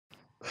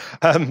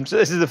So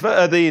this is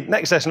the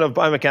next session of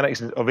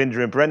Biomechanics of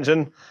Injury and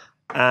Prevention,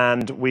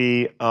 and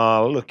we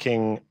are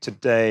looking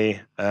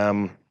today,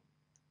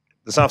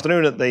 this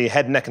afternoon, at the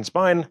head, neck and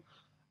spine,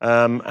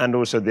 and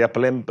also the upper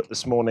limb, but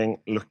this morning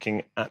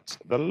looking at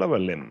the lower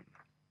limb.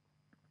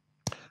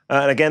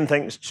 And again,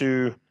 thanks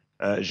to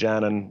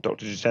Gian and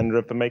Dr.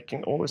 Jitendra for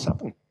making all this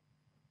happen.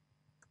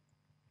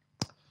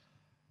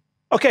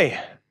 Okay,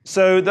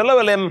 so the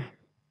lower limb,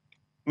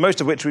 most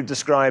of which we've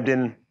described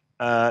in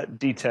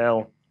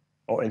detail,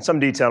 or in some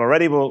detail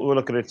already. We'll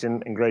look at it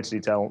in greater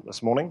detail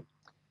this morning.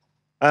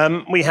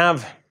 We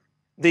have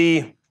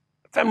the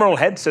femoral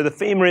head. So the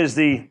femur is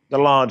the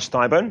large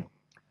thigh bone.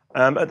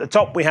 At the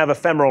top, we have a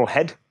femoral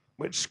head,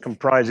 which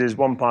comprises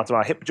one part of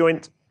our hip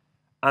joint,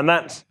 and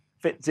that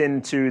fits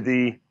into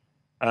the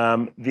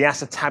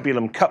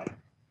acetabulum cup,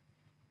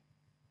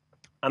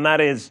 and that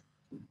is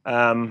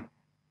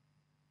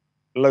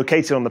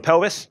located on the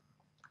pelvis.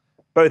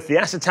 Both the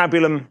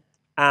acetabulum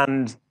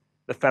and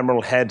the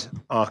femoral head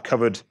are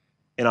covered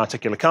in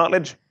articular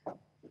cartilage.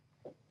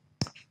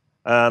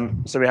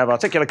 So we have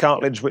articular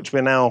cartilage, which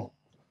we're now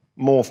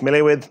more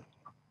familiar with.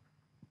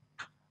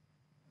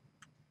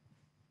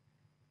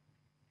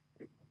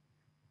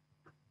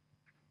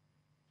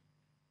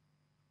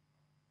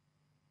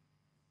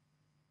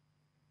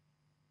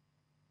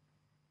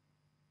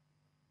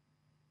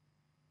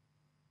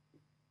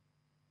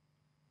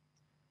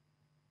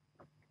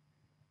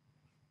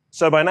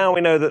 So by now we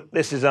know that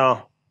this is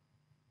our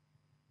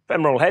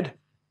femoral head.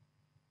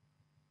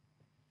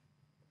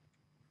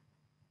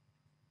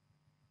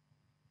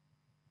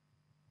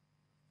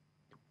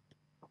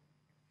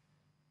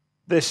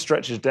 This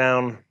stretches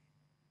down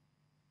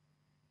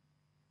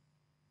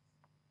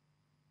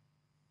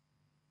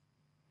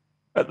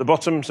at the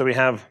bottom, so we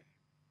have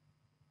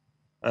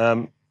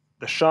the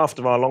shaft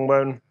of our long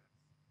bone,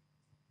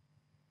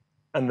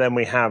 and then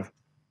we have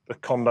the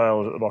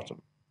condyles at the bottom.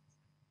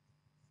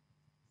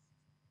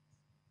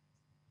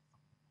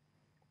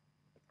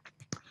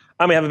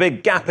 And we have a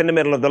big gap in the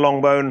middle of the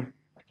long bone,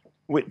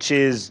 which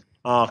is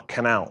our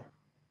canal.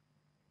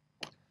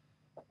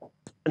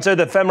 And so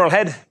the femoral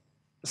head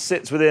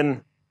sits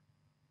within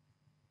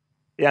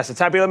the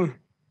acetabulum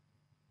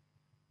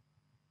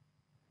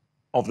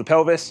of the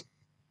pelvis,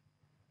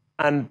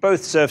 and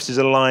both surfaces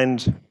are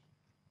lined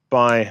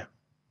by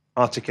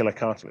articular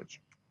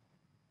cartilage.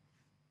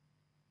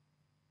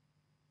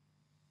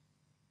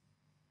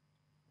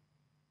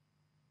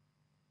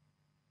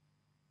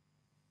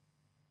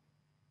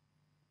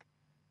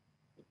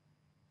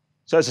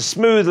 So it's a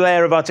smooth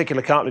layer of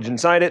articular cartilage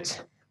inside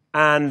it,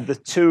 and the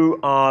two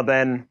are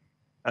then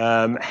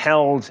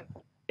held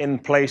in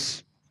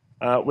place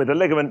with a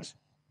ligament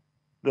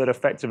that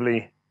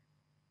effectively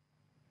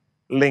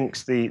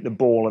links the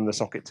ball and the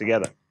socket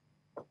together.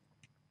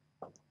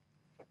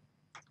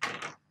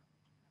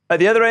 At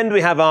the other end,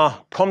 we have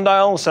our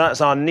condyles, so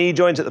that's our knee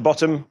joint at the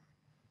bottom,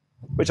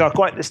 which are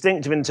quite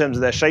distinctive in terms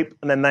of their shape,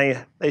 and then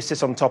they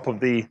sit on top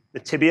of the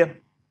tibia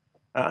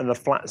and the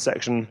flat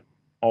section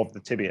of the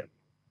tibia.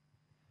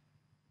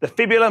 The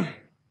fibula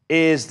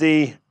is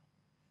the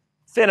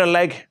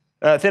thinner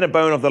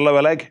bone of the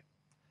lower leg.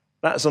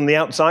 That's on the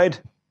outside,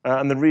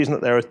 and the reason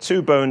that there are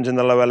two bones in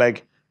the lower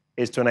leg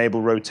is to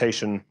enable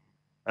rotation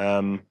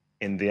in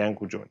the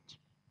ankle joint.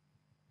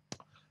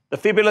 The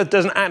fibula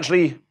doesn't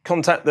actually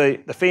contact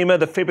the femur.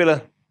 The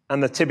fibula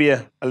and the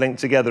tibia are linked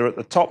together at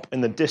the top in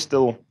the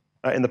distal,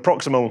 in the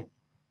proximal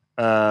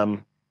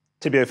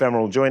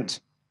tibiofemoral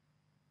joint,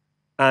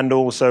 and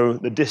also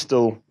the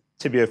distal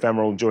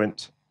tibiofemoral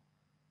joint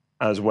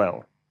as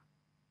well.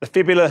 The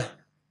fibula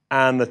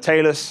and the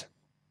talus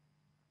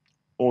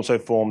also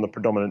form the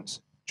predominant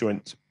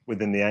joint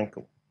within the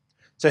ankle.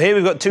 So here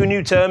we've got two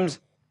new terms,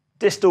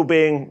 distal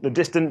being the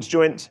distance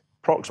joint,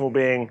 proximal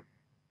being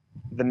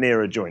the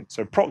nearer joint.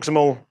 So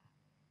proximal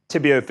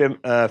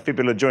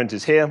tibiofibular joint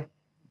is here,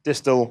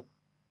 distal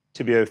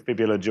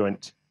tibiofibular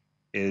joint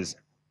is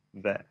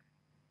there.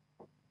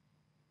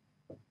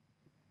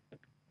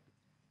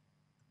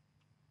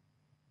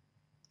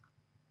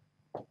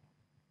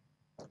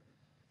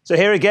 So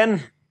here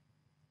again,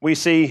 we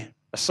see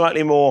a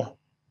slightly more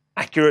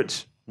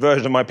accurate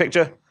version of my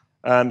picture.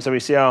 So we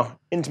see our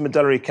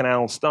intermedullary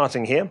canal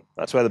starting here.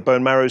 That's where the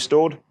bone marrow is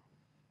stored.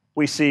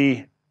 We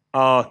see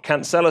our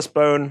cancellous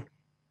bone,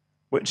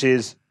 which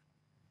is,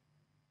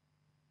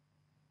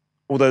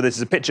 although this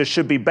is a picture,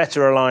 should be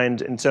better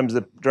aligned in terms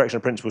of the direction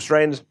of principal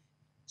strains.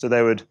 So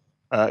they would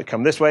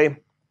come this way.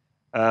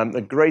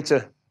 The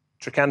greater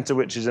trochanter,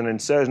 which is an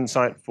insertion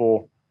site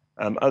for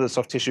other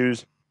soft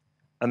tissues.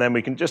 And then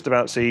we can just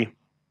about see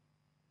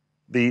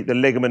the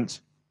ligament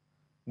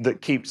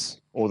that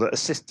keeps, or that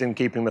assists in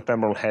keeping the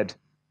femoral head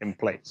in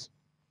place.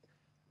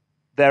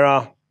 There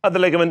are other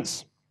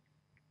ligaments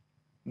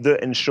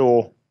that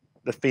ensure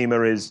the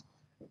femur is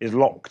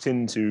locked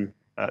into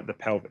the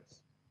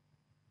pelvis.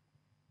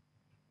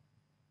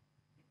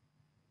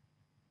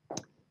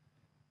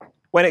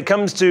 When it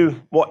comes to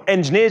what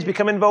engineers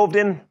become involved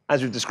in,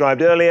 as we've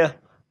described earlier,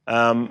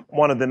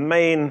 one of the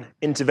main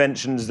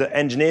interventions that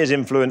engineers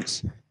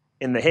influence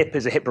in the hip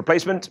is a hip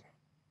replacement.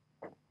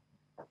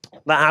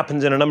 That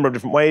happens in a number of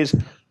different ways,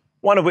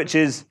 one of which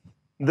is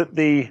that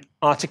the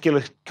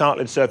articular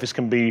cartilage surface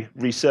can be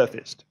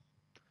resurfaced.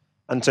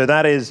 And so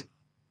that is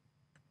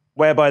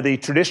whereby the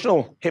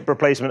traditional hip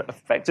replacement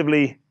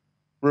effectively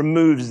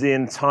removes the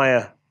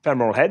entire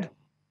femoral head.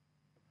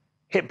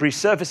 Hip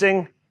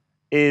resurfacing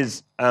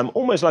is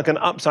almost like an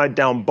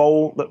upside-down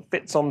bowl that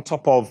fits on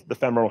top of the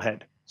femoral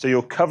head. So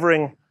you're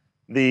covering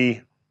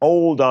the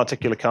old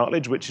articular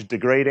cartilage, which is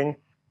degrading,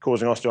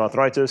 causing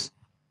osteoarthritis,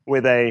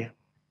 with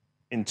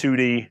in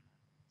 2D,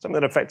 something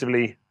that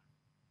effectively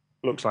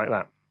looks like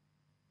that.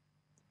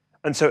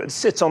 And so it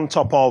sits on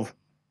top of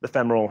the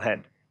femoral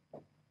head.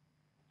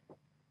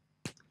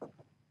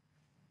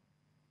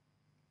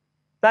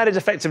 That is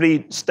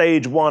effectively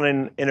stage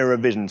one in a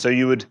revision. So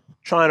you would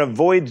try and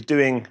avoid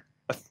doing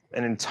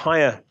an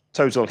entire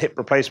total hip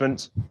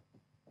replacement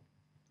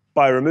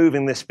by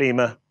removing this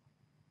femur,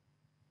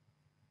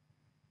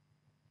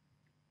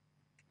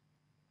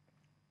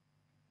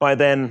 by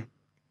then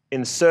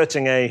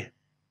inserting a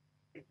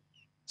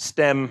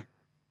stem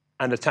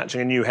and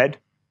attaching a new head.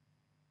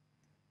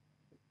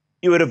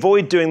 You would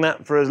avoid doing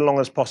that for as long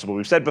as possible.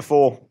 We've said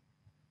before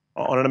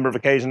on a number of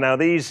occasions now,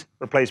 these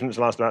replacements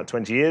last about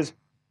 20 years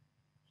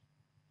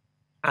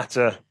at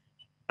an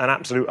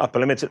absolute upper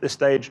limit at this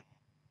stage.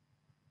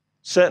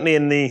 Certainly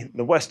in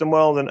the Western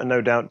world, and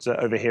no doubt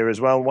over here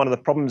as well, one of the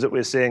problems that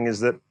we're seeing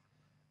is that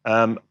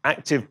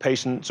active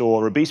patients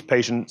or obese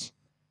patients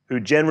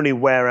who generally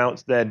wear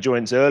out their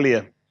joints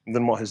earlier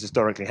than what has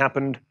historically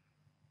happened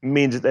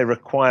means that they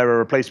require a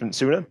replacement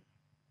sooner.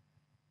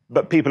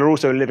 But people are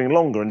also living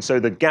longer, and so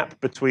the gap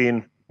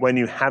between when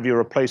you have your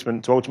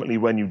replacement to ultimately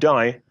when you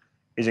die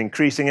is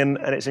increasing, and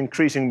it's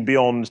increasing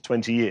beyond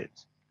 20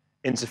 years.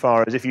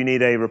 Insofar as if you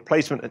need a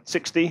replacement at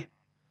 60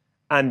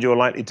 and you're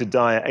likely to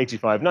die at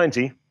 85,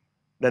 90,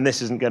 then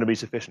this isn't going to be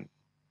sufficient.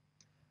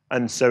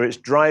 And so it's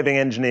driving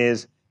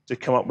engineers to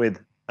come up with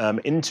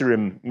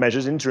interim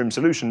measures, interim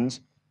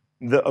solutions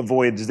that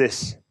avoids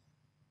this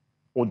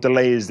or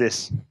delays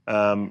this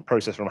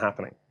process from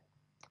happening.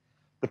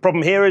 The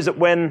problem here is that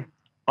when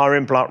our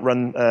implant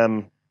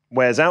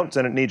wears out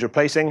and it needs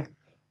replacing,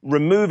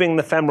 removing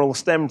the femoral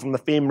stem from the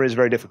femur is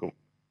very difficult.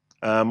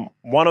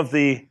 One of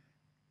the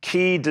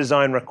key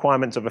design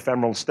requirements of a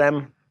femoral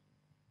stem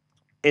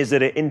is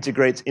that it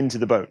integrates into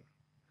the bone.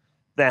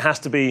 There has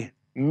to be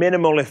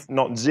minimal, if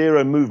not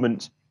zero,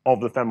 movement of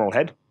the femoral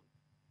head,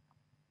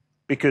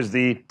 because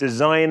the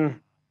design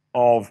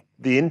of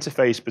the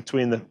interface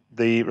between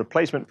the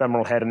replacement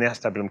femoral head and the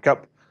acetabulum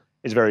cup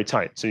is very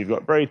tight. So you've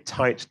got very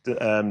tight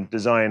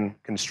design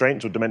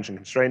constraints or dimension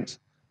constraints.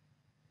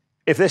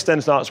 If this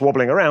then starts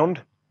wobbling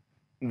around,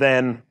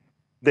 then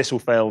this will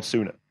fail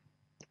sooner.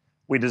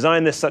 We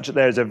designed this such that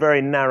there is a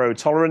very narrow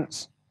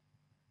tolerance.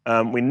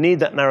 We need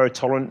that narrow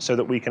tolerance so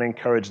that we can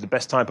encourage the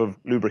best type of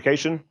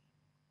lubrication,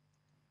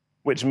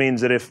 which means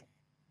that if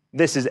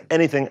this is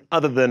anything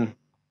other than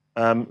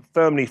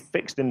firmly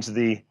fixed into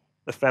the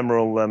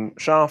femoral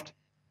shaft,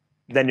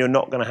 then you're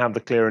not going to have the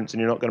clearance and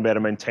you're not going to be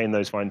able to maintain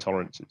those fine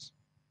tolerances.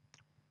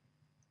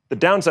 The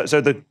downside,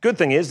 so the good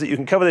thing is that you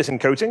can cover this in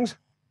coatings.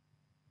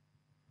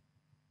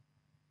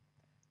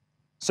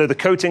 So the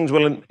coatings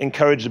will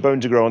encourage the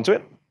bone to grow onto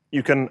it.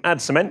 You can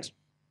add cement.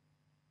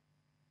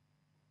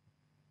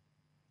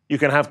 You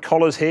can have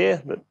collars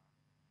here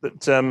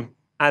that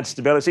add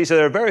stability. So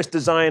there are various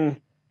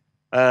design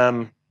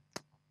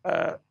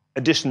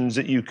additions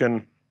that you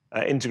can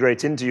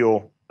integrate into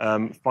your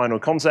final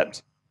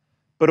concept,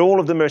 but all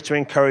of them are to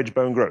encourage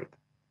bone growth.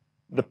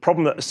 The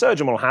problem that a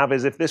surgeon will have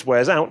is if this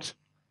wears out,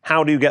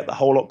 how do you get the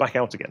whole lot back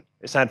out again?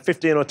 It's had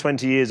 15 or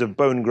 20 years of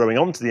bone growing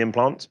onto the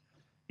implant.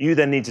 You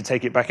then need to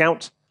take it back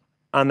out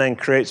and then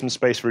create some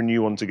space for a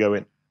new one to go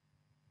in.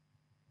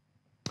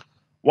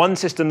 One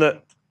system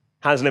that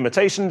has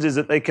limitations is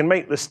that they can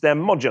make the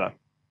stem modular.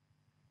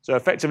 So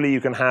effectively you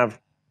can have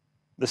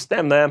the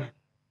stem there,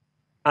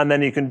 and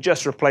then you can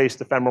just replace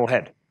the femoral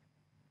head.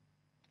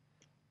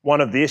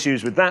 One of the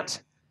issues with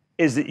that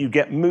is that you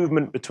get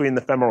movement between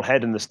the femoral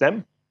head and the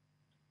stem,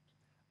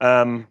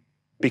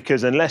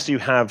 because unless you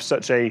have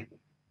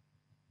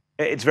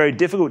it's very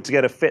difficult to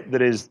get a fit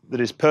that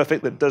is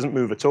perfect, that doesn't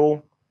move at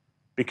all,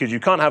 because you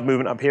can't have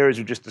movement up here as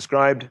you just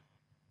described,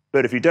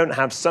 but if you don't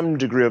have some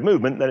degree of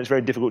movement, then it's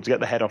very difficult to get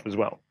the head off as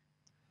well.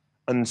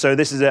 And so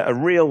this is a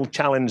real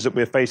challenge that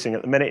we're facing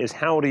at the minute, is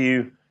how do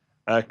you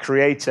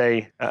create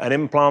an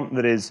implant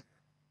that is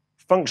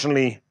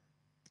functionally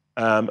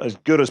as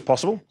good as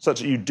possible, such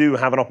that you do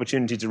have an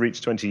opportunity to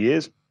reach 20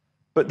 years,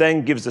 but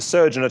then gives the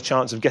surgeon a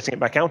chance of getting it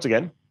back out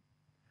again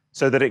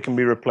so that it can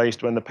be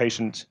replaced when the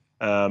patient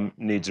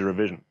needs a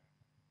revision.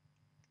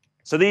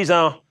 So these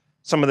are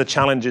some of the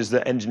challenges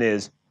that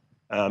engineers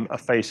are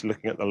faced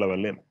looking at the lower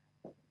limb.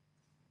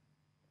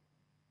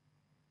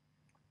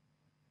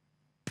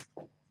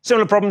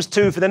 Similar problems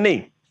too for the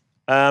knee.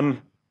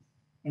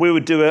 We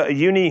would do a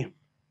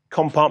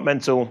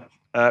uni-compartmental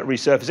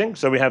resurfacing.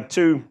 So we have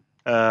two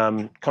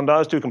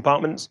condyles, two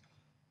compartments.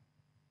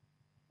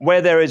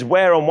 Where there is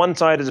wear on one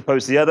side as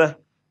opposed to the other,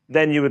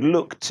 then you would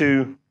look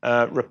to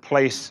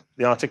replace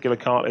the articular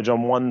cartilage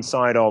on one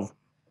side of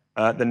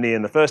the knee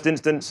in the first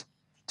instance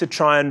to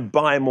try and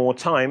buy more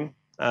time,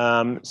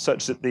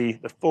 such that the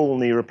full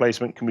knee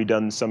replacement can be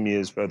done some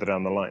years further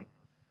down the line.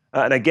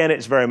 And again,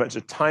 it's very much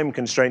a time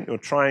constraint. You're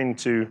trying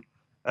to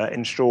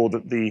ensure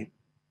that the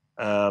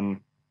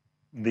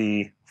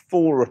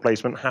full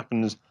replacement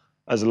happens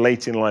as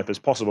late in life as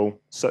possible,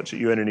 such that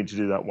you only need to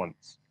do that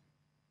once.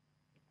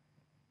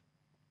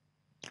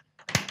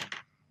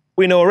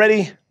 We know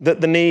already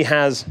that the knee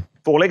has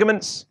 4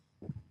 ligaments.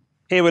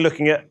 Here we're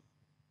looking at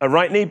a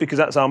right knee because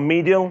that's our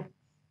medial,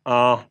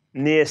 our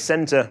near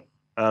center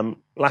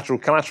lateral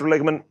collateral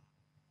ligament.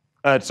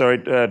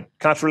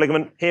 Collateral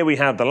ligament. Here we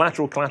have the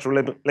lateral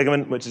collateral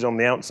ligament, which is on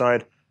the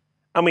outside.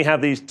 And we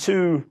have these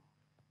 2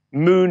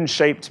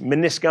 moon-shaped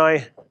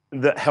menisci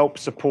that help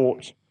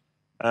support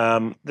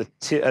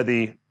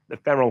the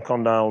femoral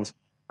condyles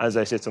as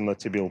they sit on the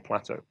tibial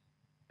plateau.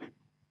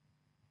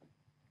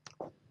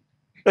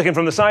 Looking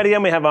from the side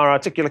again, we have our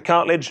articular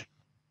cartilage.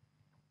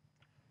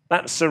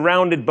 That's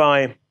surrounded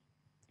by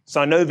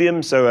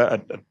synovium,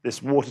 so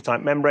this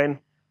watertight membrane,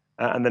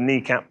 and the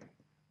kneecap.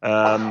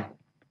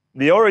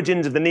 The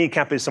origins of the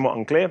kneecap is somewhat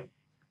unclear.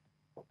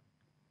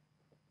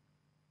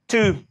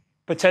 2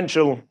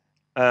 potential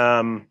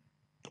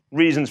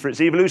reasons for its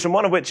evolution,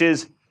 one of which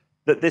is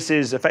that this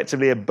is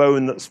effectively a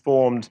bone that's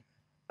formed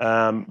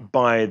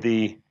by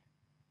the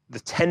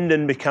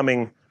tendon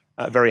becoming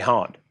very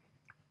hard.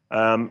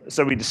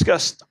 So we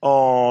discussed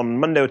on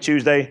Monday or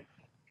Tuesday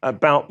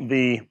about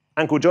the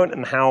ankle joint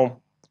and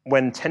how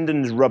when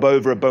tendons rub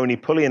over a bony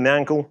pulley in the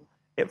ankle,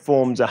 it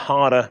forms a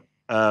harder,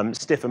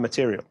 stiffer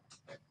material.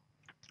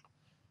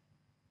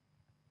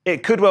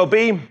 It could well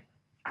be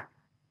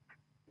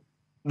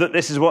that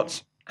this is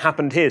what's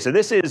happened here. So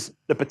this is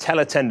the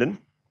patellar tendon,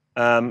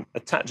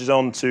 attaches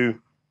onto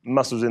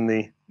muscles in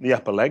the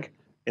upper leg,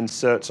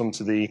 inserts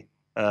onto the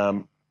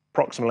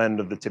proximal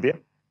end of the tibia.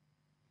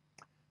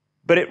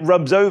 But it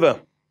rubs over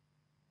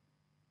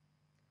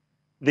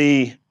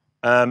the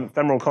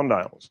femoral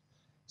condyles.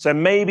 So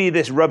maybe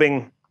this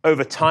rubbing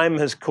over time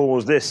has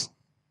caused this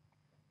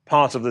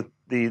part of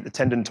the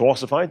tendon to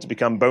ossify, to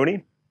become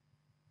bony.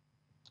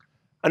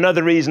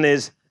 Another reason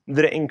is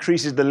that it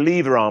increases the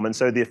lever arm, and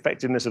so the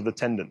effectiveness of the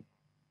tendon,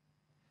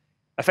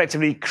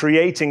 effectively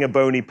creating a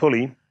bony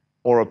pulley,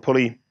 or a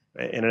pulley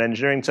in an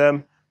engineering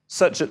term,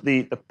 such that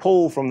the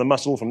pull from the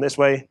muscle from this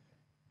way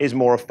is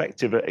more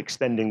effective at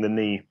extending the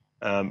knee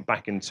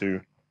back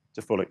into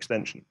full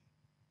extension.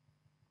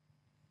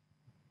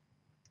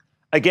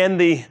 Again,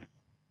 the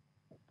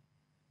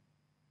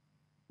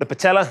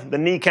patella, the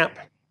kneecap,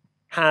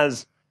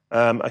 has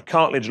a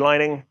cartilage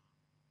lining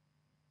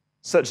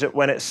such that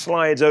when it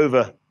slides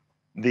over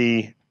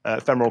the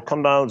femoral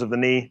condyles of the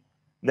knee,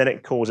 then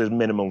it causes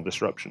minimal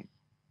disruption.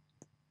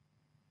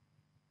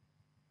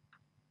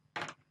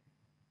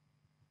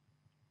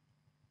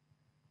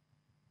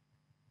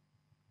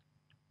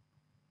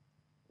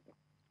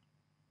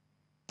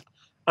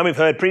 And we've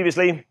heard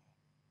previously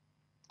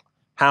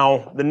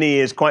how the knee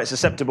is quite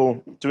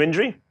susceptible to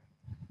injury,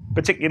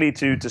 particularly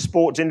to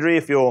sports injury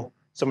if you're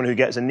someone who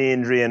gets a knee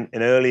injury in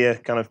earlier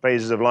kind of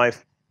phases of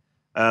life.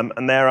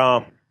 And there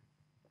are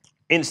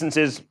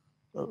instances,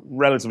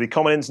 relatively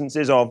common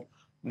instances, of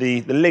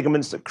the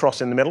ligaments that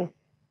cross in the middle,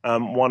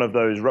 one of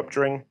those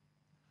rupturing.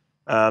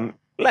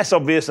 Less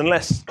obvious and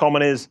less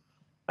common is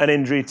an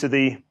injury to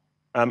the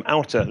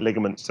outer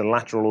ligaments, the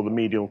lateral or the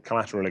medial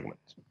collateral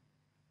ligaments.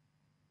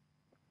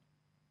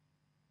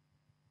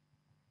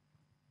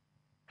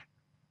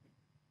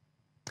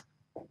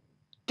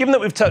 Given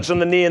that we've touched on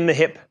the knee and the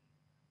hip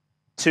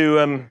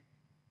to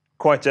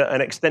quite an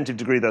extensive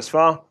degree thus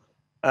far,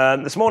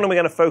 this morning we're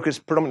going to focus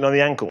predominantly on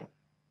the ankle.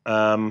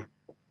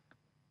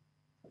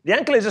 The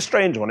ankle is a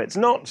strange one. It's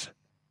not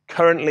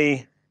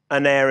currently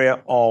an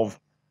area of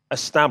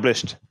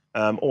established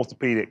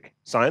orthopedic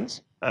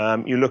science.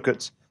 You look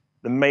at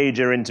the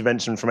major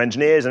intervention from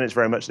engineers, and it's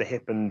very much the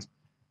hip and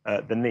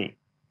the knee.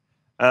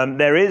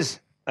 There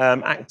is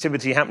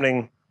activity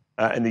happening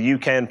in the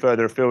UK and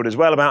further afield as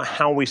well about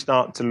how we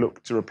start to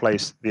look to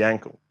replace the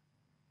ankle.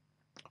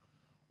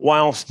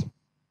 Whilst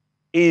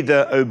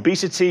either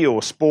obesity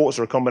or sports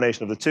or a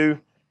combination of the two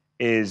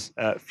is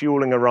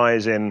fueling a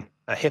rise in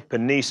hip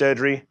and knee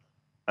surgery,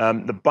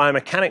 the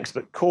biomechanics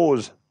that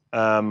cause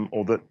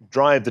or that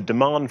drive the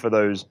demand for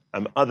those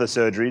other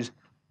surgeries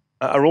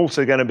are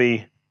also going to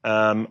be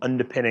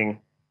underpinning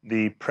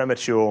the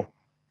premature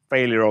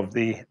failure of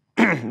the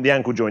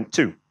ankle joint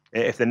too.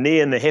 If the knee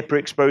and the hip are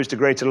exposed to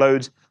greater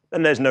loads,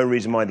 then there's no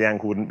reason why the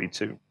ankle wouldn't be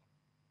too.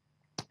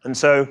 And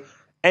so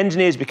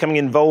engineers becoming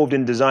involved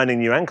in designing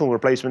new ankle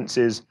replacements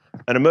is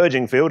an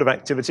emerging field of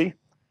activity,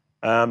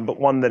 but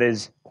one that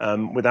is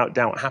without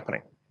doubt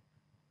happening.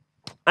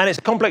 And it's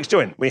a complex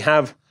joint. We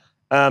have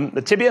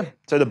the tibia,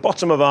 so the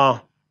bottom of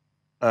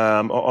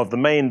of the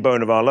main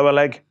bone of our lower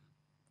leg.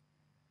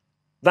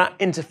 That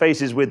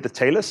interfaces with the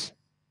talus.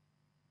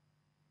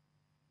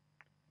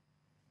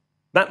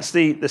 That's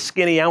the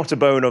skinny outer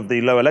bone of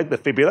the lower leg, the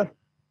fibula.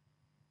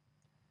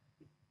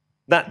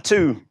 That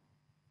too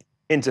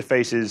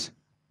interfaces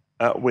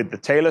with the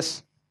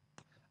talus.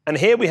 And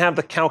here we have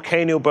the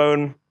calcaneal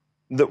bone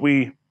that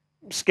we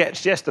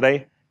sketched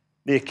yesterday.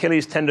 The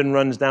Achilles tendon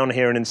runs down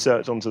here and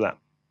inserts onto that.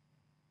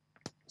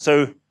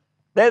 So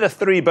they're the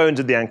 3 bones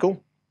of the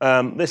ankle.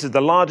 This is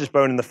the largest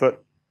bone in the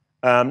foot.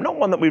 Not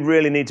one that we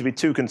really need to be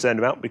too concerned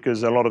about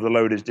because a lot of the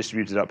load is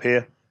distributed up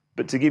here.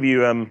 But to give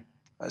you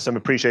some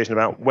appreciation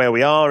about where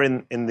we are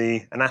in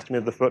the anatomy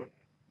of the foot,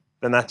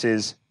 then that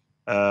is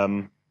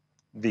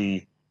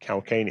the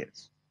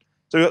calcaneus.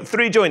 So we've got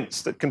 3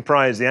 joints that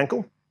comprise the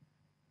ankle.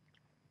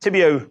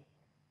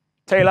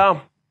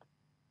 Tibio-talar,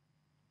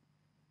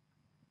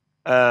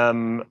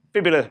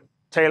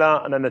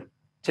 fibula-talar, and then the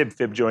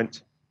tib-fib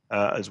joint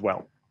as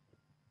well.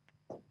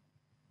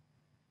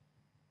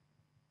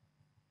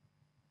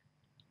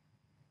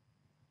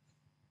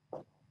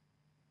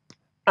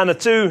 And the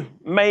 2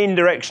 main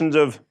directions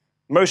of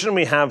motion,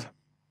 we have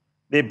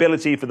the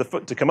ability for the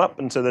foot to come up,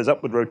 and so there's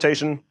upward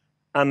rotation,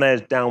 and there's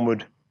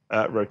downward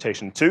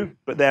rotation too.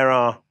 But there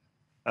are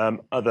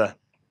other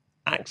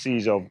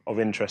axes of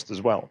interest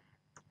as well.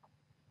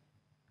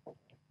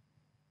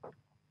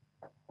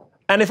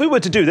 And if we were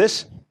to do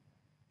this,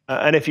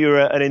 and if you're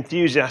an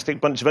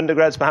enthusiastic bunch of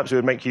undergrads, perhaps it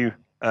would make you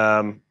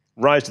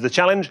rise to the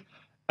challenge.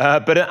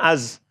 But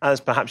as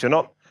perhaps you're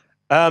not,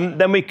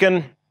 then we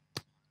can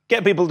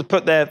get people to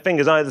put their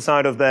fingers either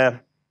side of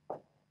their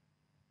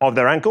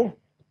ankle.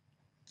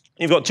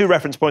 You've got 2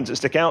 reference points that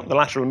stick out, the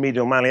lateral and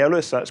medial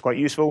malleolus, so that's quite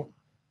useful.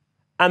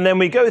 And then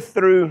we go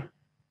through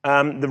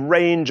the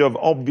range of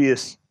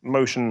obvious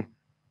motion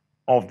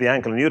of the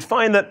ankle. And you'd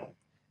find that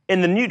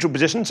in the neutral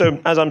position, so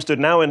as I'm stood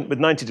now with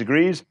 90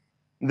 degrees,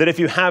 that if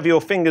you have your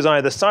fingers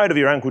either side of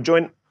your ankle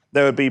joint,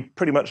 they would be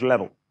pretty much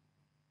level.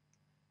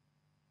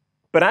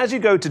 But as you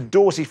go to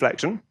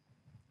dorsiflexion,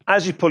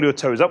 as you pull your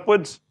toes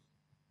upwards,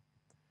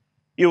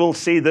 you will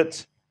see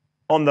that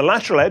on the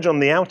lateral edge, on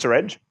the outer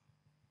edge,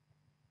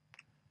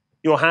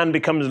 your hand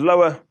becomes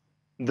lower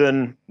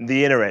than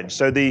the inner edge.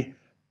 So the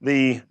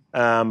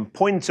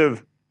point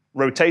of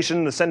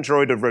rotation, the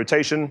centroid of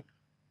rotation,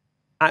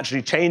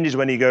 actually changes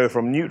when you go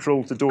from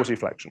neutral to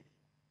dorsiflexion.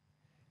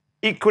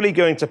 Equally,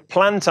 going to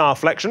plantar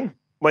flexion,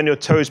 when your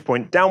toes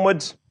point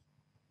downwards,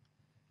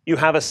 you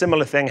have a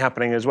similar thing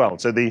happening as well.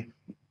 So the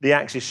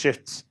axis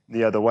shifts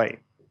the other way.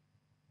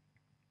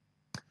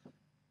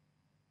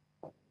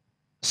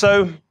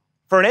 So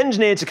for an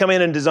engineer to come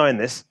in and design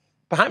this,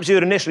 perhaps you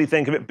would initially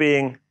think of it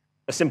being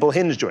a simple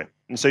hinge joint.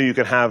 And so you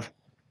could have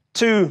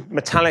 2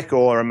 metallic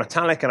or a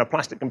metallic and a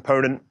plastic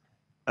component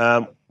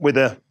with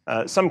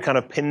some kind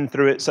of pin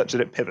through it such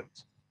that it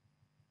pivots.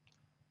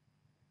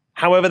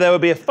 However, there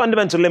would be a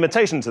fundamental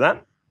limitation to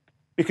that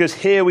because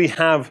here we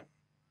have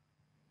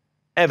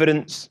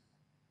evidence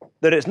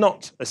that it's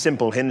not a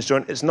simple hinge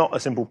joint, it's not a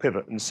simple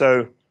pivot. And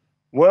so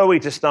were we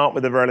to start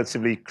with a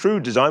relatively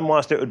crude design,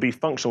 whilst it would be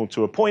functional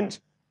to a point,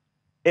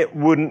 it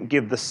wouldn't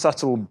give the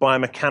subtle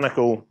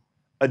biomechanical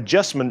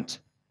adjustment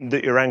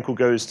that your ankle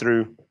goes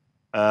through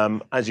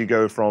as you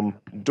go from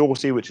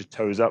dorsi, which is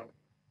toes up,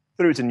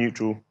 through to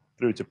neutral,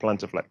 through to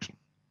plantar flexion.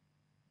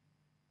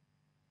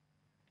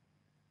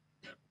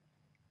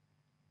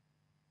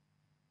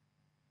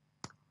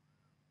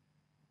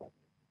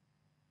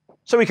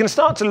 So we can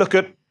start to look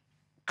at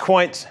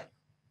quite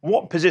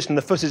what position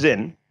the foot is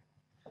in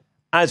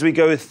as we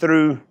go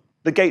through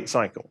the gait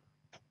cycle.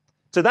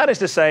 So that is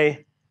to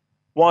say,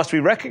 whilst we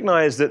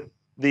recognize that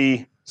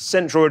the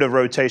centroid of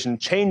rotation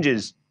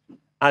changes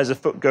as the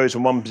foot goes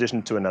from one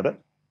position to another,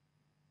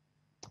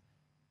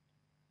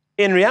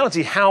 in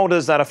reality, how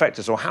does that affect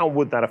us, or how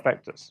would that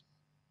affect us?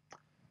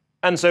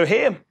 And so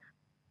here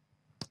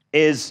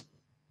is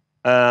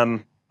a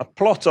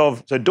plot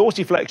of, so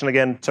dorsiflexion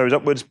again, toes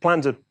upwards,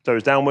 plantar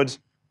toes downwards,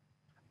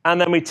 and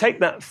then we take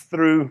that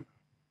through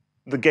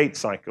the gait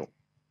cycle.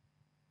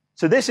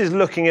 So this is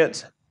looking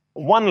at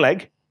one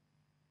leg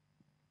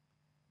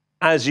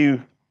as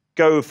you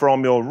go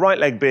from your right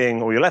leg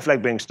being, or your left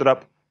leg being stood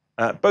up,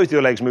 both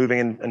your legs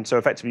moving, and so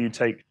effectively you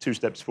take 2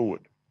 steps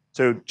forward.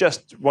 So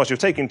just whilst you're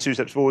taking 2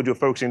 steps forward, you're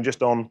focusing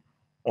just on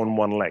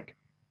one leg.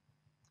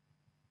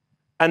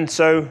 And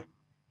so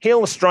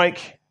heel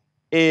strike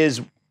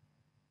is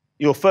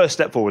your first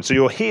step forward. So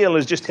your heel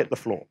has just hit the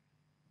floor.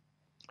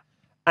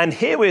 And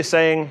here we're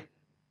saying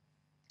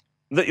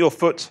that your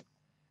foot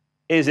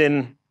is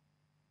in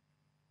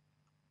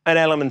an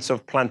element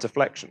of plantar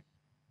flexion.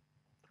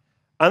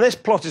 And this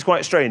plot is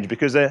quite strange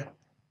because the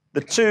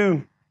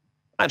 2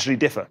 actually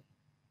differ.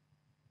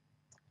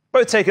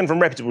 Both taken from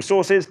reputable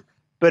sources,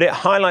 but it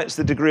highlights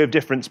the degree of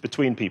difference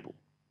between people.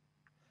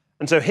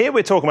 And so here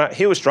we're talking about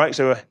heel strike,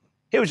 so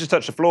heel's just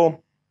touched the floor,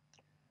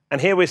 and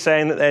here we're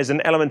saying that there's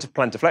an element of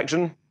plantar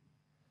flexion.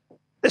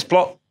 This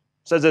plot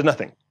says there's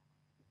nothing.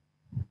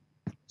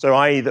 So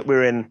i.e. that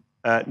we're in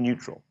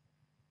neutral.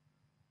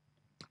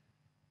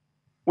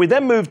 We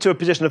then move to a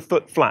position of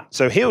foot flat.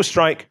 So heel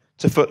strike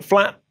to foot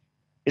flat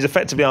is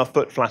effectively our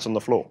foot flat on the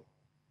floor.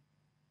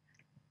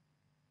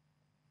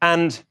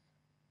 And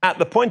at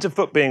the point of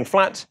foot being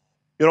flat,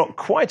 you're not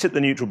quite at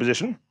the neutral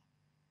position,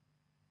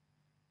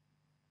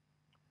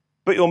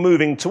 but you're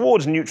moving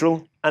towards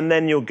neutral, and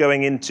then you're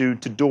going into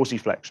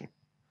dorsiflexion.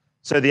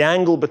 So the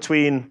angle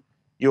between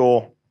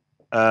your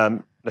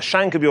the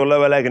shank of your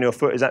lower leg and your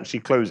foot is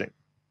actually closing.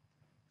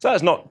 So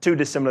that's not too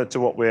dissimilar to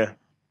what we're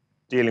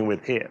dealing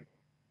with here.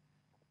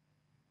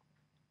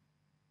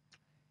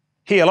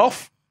 Heel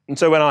off, and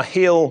so when our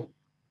heel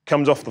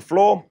comes off the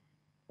floor,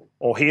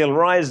 or heel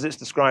rise as it's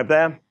described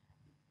there,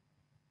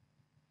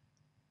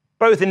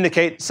 both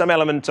indicate some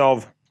element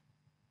of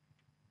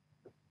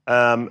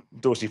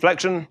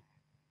dorsiflexion.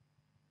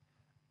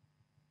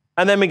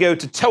 And then we go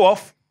to toe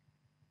off,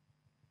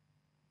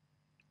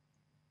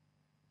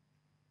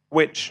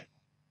 which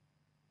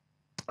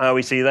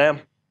we see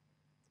there.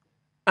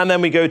 And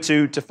then we go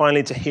to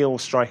finally to heel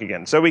strike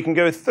again. So we can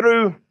go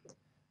through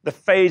the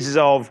phases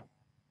of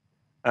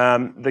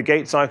the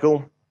gait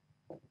cycle.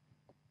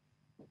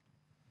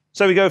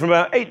 So we go from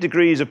about 8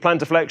 degrees of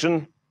plantar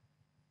flexion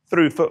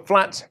through foot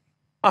flat,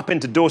 up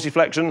into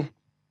dorsiflexion,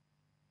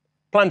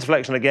 plantar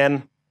flexion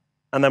again,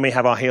 and then we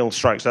have our heel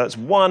strike. So that's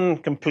one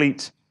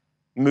complete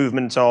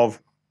movement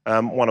of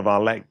one of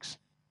our legs.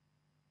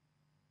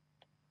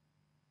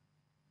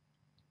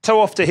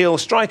 Toe off to heel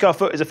strike, our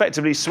foot is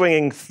effectively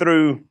swinging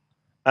through,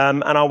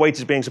 and our weight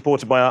is being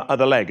supported by our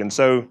other leg. And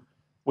so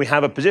we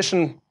have a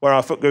position where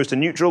our foot goes to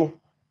neutral,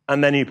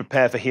 and then you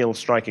prepare for heel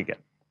strike again.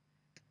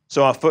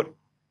 So our foot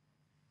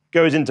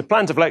goes into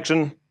plantar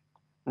flexion,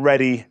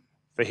 ready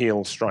for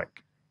heel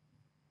strike.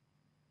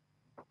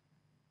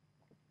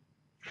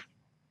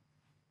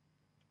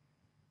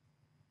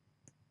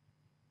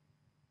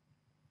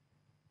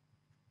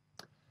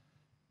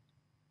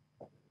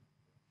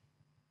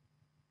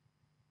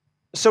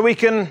 So we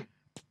can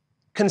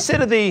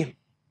consider the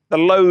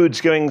loads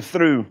going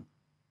through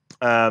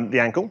the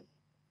ankle,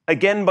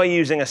 again by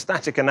using a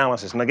static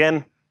analysis. And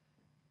again,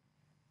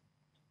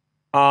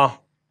 our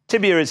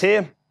tibia is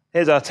here.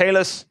 Here's our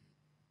talus,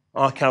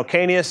 our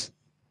calcaneus.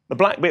 The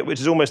black bit, which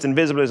is almost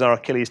invisible, is our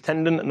Achilles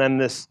tendon. And then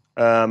this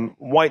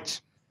white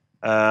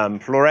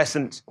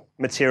fluorescent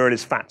material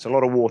is fat. So a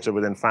lot of water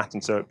within fat,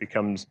 and so it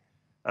becomes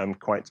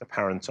quite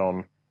apparent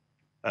on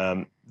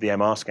the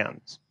MR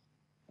scans.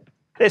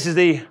 This is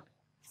the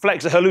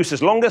flexor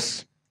hallucis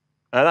longus.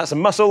 That's a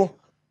muscle.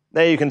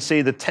 There you can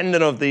see the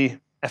tendon of the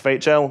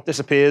FHL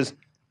disappears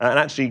and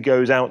actually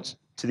goes out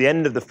to the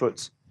end of the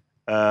foot,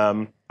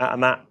 and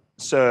that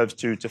serves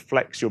to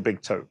flex your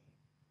big toe.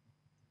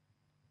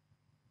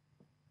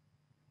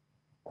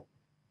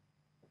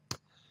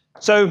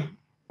 So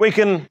we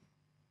can,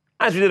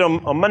 as we did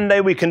on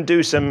Monday, we can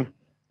do some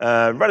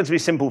relatively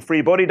simple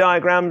free body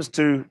diagrams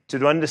to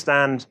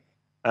understand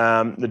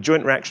the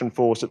joint reaction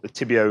force at the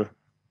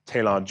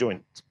tibio-talar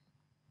joint.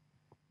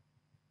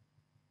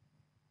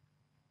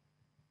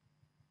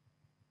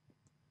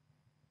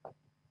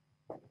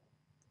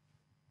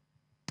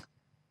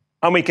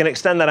 And we can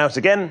extend that out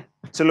again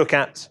to look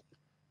at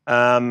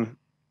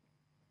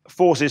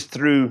forces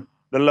through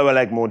the lower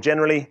leg more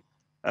generally,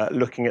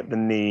 looking at the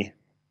knee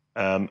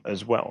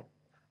as well.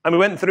 And we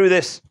went through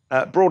this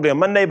broadly on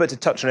Monday, but to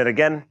touch on it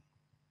again,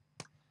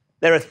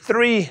 there are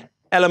 3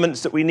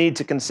 elements that we need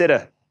to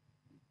consider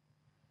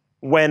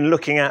when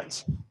looking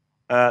at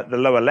the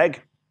lower leg.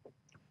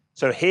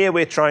 So here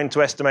we're trying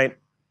to estimate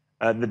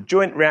the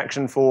joint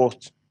reaction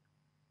force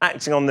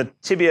acting on the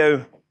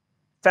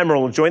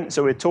tibio-femoral joint.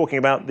 So we're talking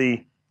about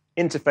the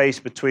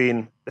interface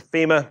between the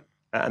femur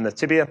and the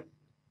tibia.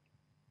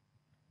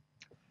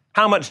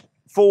 How much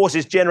force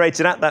is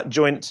generated at that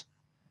joint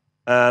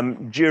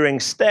during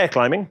stair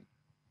climbing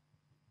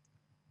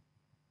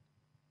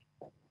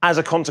as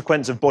a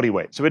consequence of body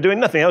weight. So we're doing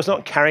nothing else,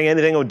 not carrying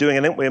anything or doing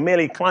anything. We're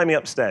merely climbing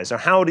upstairs. So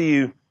how do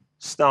you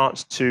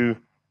start to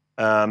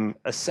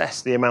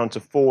assess the amount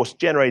of force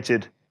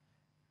generated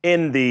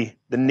in the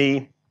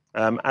knee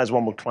as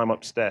one would climb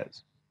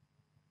upstairs?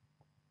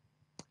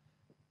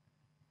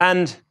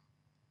 And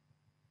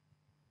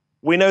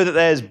we know that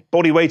there's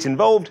body weight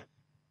involved.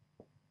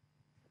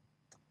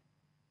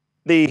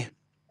 The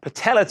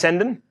patellar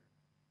tendon,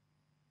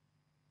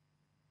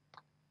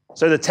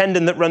 so the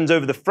tendon that runs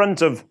over the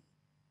front of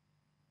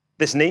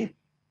this knee,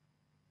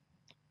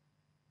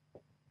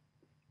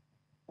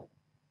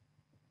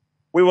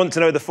 we want to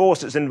know the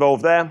force that's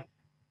involved there.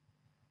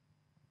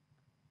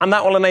 And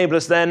that will enable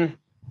us then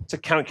to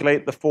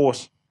calculate the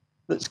force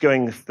that's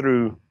going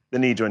through the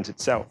knee joint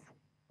itself.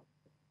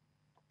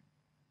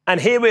 And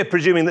here we're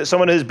presuming that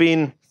someone has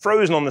been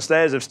frozen on the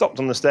stairs, have stopped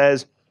on the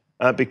stairs,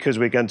 because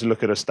we're going to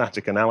look at a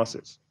static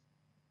analysis.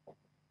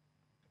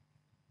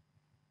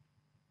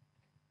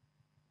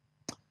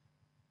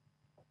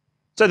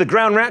 So the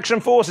ground reaction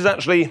force is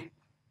actually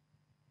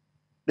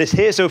this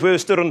here. So if we were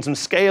stood on some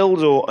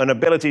scales or an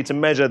ability to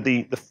measure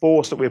the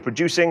force that we're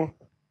producing,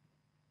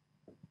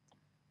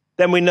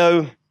 then we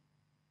know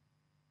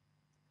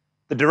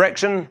the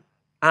direction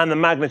and the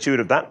magnitude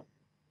of that.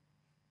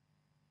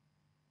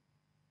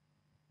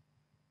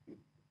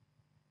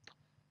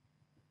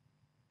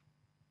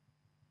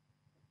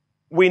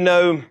 We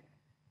know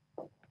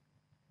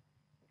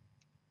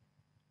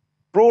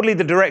broadly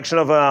the direction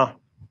of our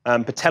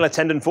patellar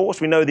tendon force.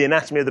 We know the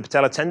anatomy of the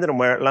patellar tendon and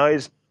where it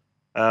lies.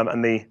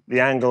 and the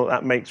angle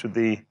that makes with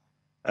the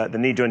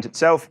knee joint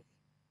itself.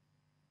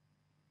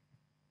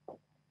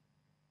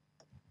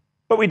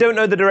 But we don't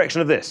know the direction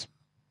of this.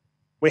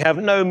 We have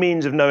no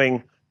means of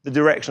knowing the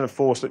direction of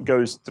force that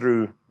goes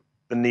through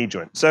the knee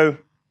joint. So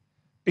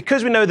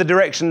because we know the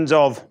directions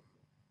of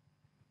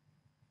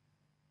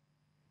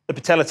the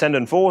patellar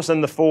tendon force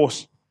and the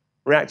force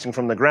reacting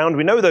from the ground,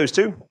 we know those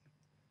two,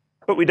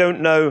 but we don't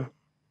know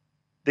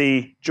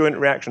the joint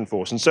reaction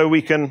force. And so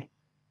we can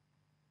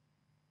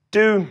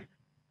do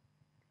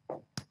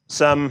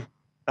some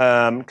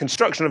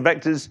construction of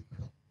vectors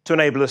to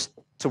enable us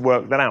to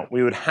work that out.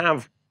 We would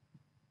have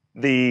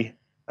the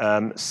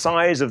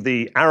size of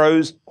the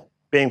arrows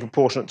being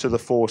proportionate to the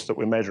force that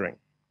we're measuring.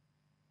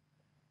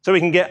 So we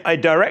can get a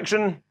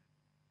direction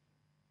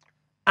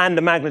and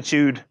a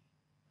magnitude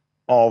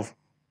of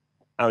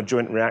our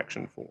joint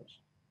reaction force.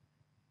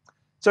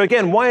 So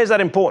again, why is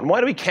that important? Why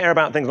do we care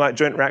about things like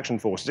joint reaction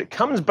forces? It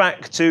comes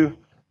back to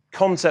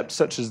concepts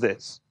such as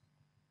this,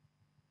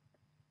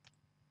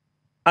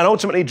 and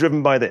ultimately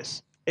driven by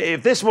this.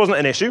 If this wasn't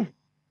an issue,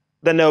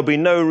 then there would be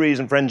no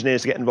reason for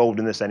engineers to get involved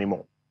in this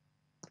anymore.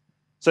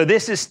 So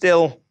this is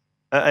still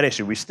an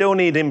issue. We still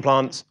need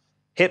implants,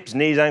 hips,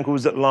 knees,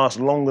 ankles that last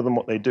longer than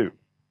what they do.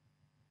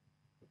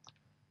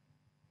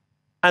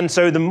 And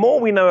so the more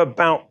we know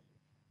about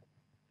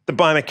the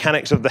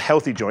biomechanics of the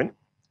healthy joint,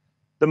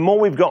 the more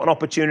we've got an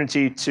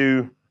opportunity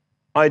to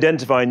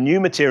identify new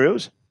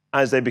materials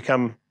as they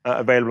become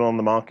available on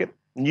the market,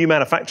 new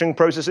manufacturing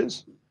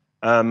processes,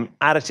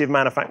 additive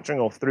manufacturing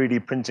or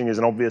 3D printing is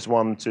an obvious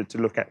one to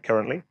look at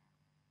currently.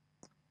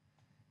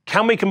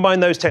 Can we combine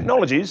those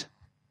technologies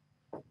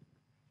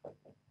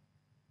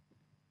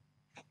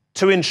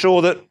to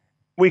ensure that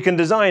we can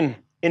design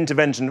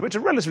interventions which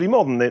are relatively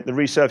modern? The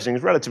resurfacing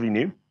is relatively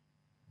new.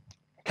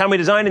 Can we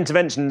design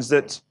interventions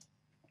that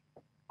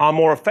are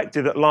more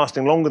effective at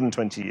lasting longer than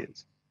 20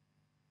 years?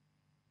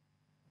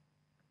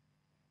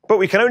 But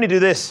we can only do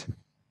this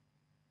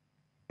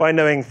by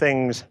knowing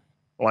things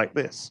like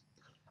this.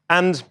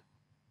 And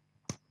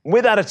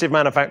with additive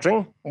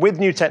manufacturing, with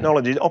new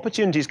technologies,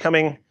 opportunities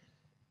coming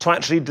to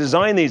actually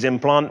design these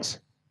implants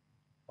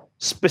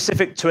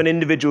specific to an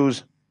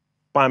individual's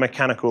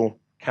biomechanical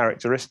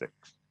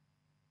characteristics.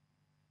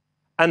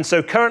 And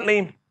so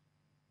currently,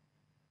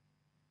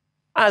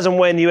 as and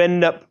when you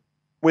end up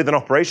with an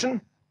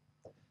operation,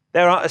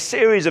 there are a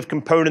series of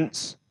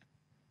components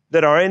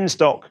that are in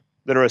stock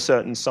that are a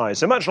certain size.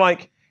 So much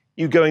like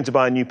you going to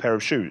buy a new pair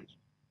of shoes.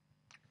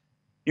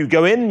 You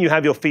go in, you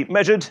have your feet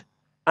measured,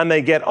 and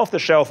they get off the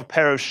shelf a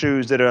pair of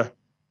shoes that are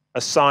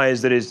a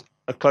size that is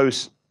as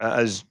close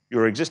as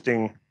your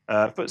existing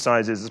foot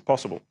sizes as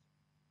possible.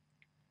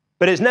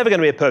 But it's never going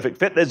to be a perfect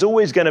fit. There's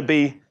always going to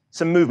be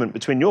some movement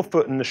between your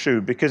foot and the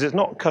shoe because it's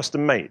not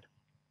custom made.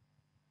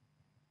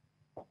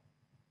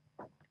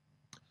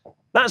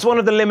 That's one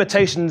of the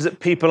limitations that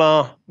people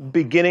are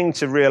beginning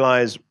to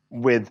realize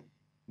with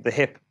the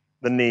hip,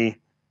 the knee,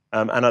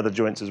 and other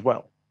joints as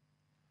well.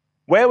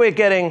 Where we're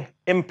getting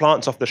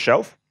implants off the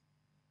shelf,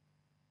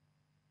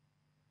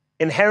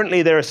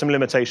 inherently there are some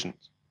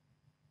limitations.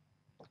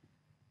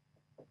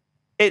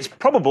 It's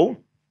probable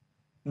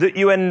that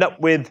you end up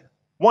with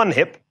one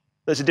hip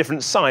that's a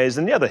different size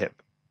than the other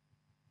hip,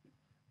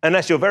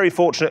 unless you're very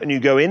fortunate and you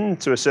go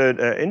into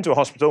a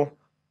hospital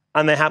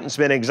and there happens to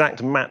be an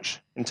exact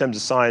match in terms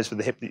of size for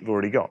the hip that you've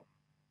already got.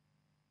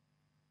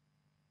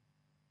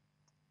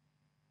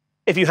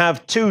 If you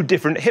have two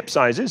different hip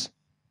sizes,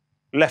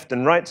 left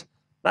and right,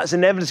 that's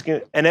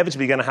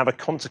inevitably going to have a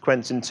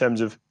consequence in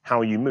terms of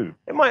how you move.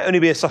 It might only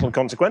be a subtle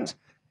consequence.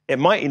 It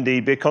might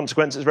indeed be a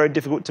consequence that's very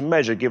difficult to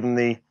measure given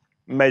the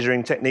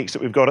measuring techniques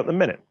that we've got at the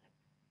minute.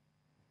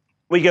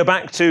 We go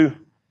back to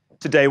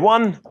day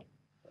one,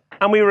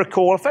 and we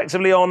recall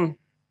effectively on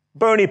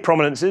bony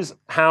prominences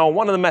how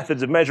one of the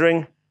methods of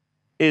measuring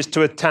is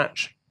to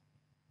attach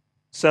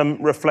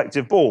some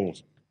reflective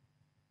balls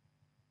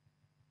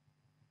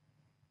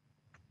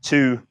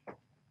to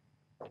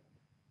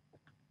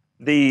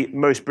the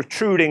most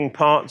protruding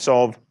parts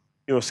of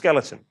your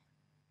skeleton.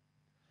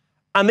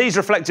 And these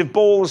reflective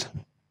balls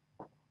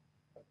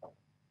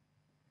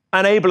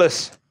enable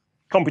us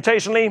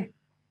computationally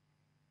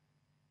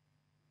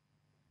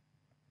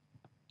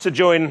to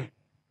join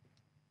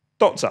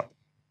dots up.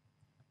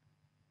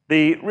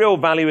 The real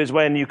value is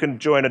when you can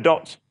join a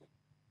dot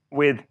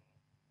with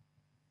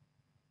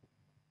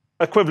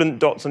equivalent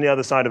dots on the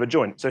other side of a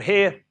joint. So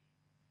here,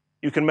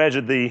 you can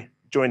measure the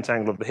joint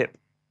angle of the hip.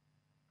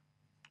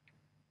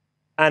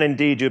 And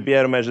indeed, you'd be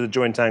able to measure the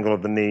joint angle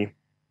of the knee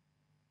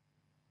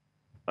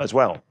as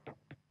well.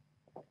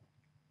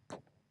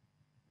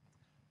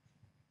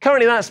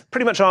 Currently, that's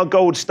pretty much our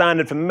gold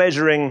standard for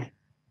measuring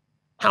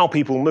how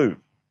people move.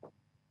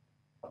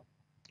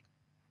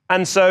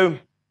 And so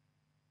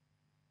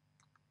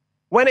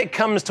when it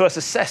comes to us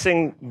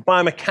assessing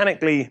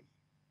biomechanically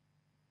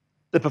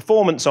the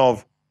performance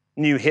of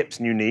new hips,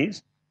 new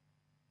knees,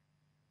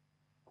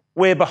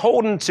 we're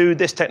beholden to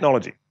this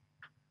technology.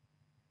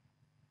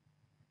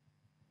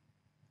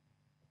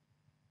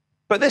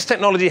 But this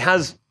technology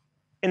has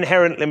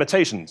inherent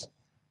limitations.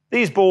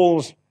 these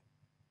balls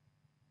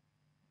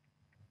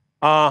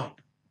are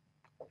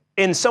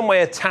in some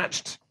way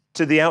attached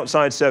to the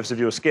outside surface of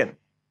your skin.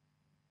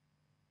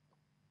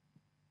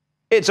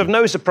 It's of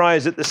no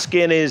surprise that the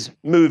skin is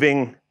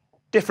moving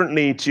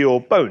differently to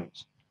your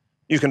bones.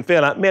 You can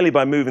feel that merely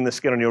by moving the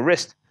skin on your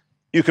wrist.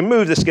 You can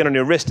move the skin on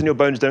your wrist and your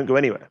bones don't go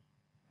anywhere.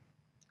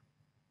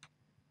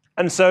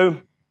 And so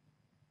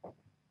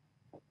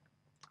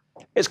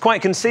it's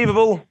quite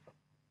conceivable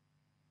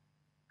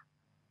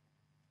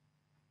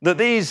that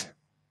these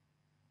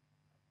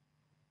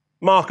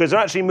markers are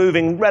actually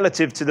moving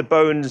relative to the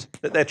bones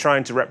that they're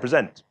trying to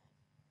represent.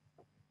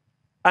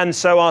 And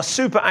so our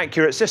super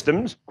accurate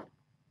systems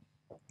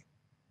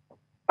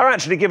are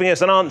actually giving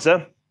us an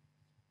answer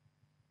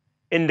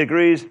in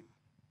degrees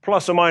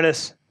plus or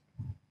minus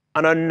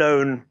an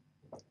unknown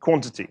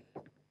quantity.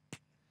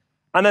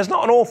 And there's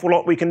not an awful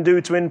lot we can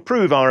do to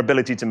improve our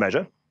ability to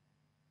measure.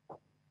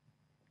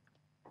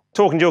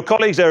 Talking to your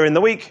colleagues earlier in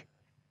the week,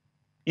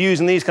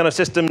 using these kind of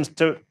systems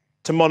to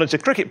monitor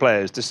cricket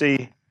players to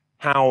see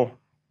how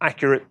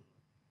accurate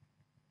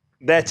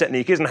their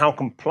technique is and how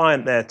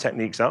compliant their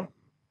techniques are.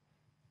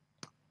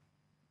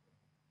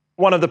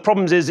 One of the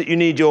problems is that you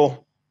need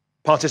your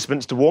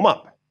participants to warm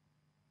up.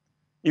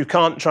 You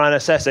can't try and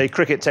assess a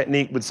cricket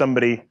technique with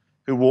somebody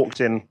who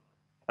walked in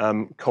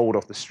cold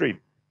off the street.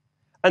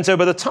 And so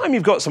by the time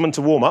you've got someone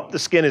to warm up, the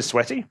skin is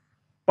sweaty.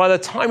 By the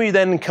time you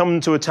then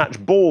come to attach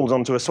balls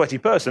onto a sweaty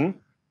person,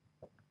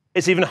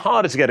 it's even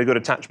harder to get a good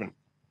attachment.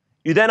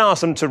 You then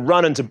ask them to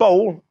run and to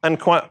bowl, and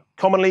quite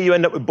commonly you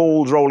end up with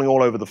balls rolling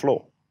all over the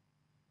floor.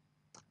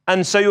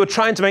 And so you're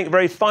trying to make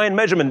very fine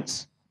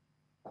measurements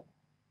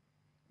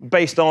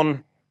based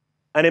on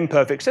an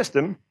imperfect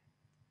system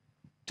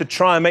to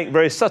try and make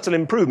very subtle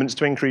improvements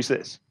to increase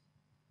this.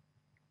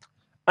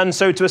 And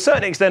so to a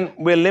certain extent,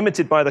 we're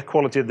limited by the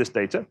quality of this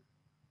data.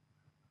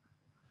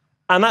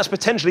 And that's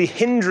potentially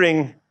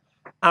hindering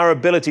our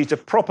ability to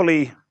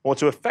properly or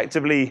to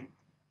effectively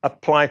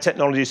apply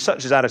technologies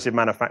such as additive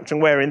manufacturing,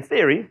 where in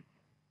theory,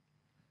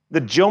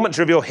 the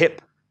geometry of your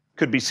hip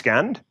could be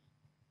scanned,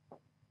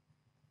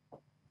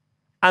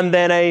 and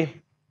then a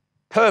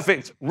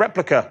perfect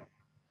replica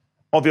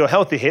of your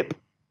healthy hip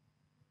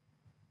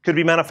could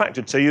be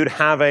manufactured. So you'd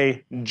have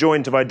a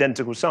joint of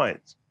identical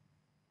size.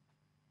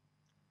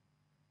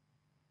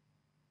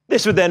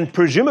 This would then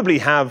presumably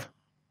have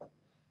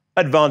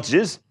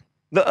advantages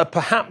that are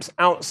perhaps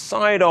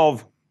outside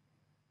of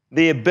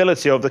the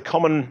ability of the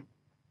common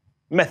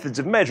methods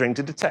of measuring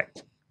to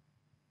detect.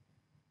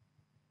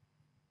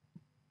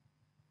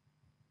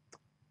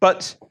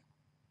 But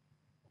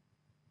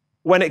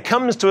when it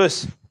comes to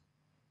us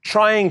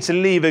trying to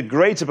leave a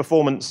greater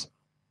performance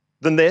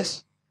than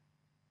this,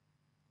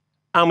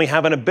 and we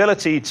have an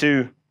ability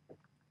to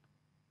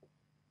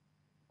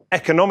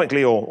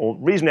economically or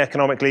reasonably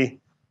economically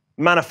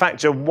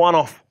manufacture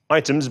one-off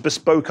items,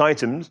 bespoke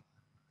items,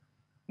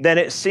 then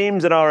it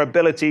seems that our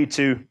ability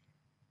to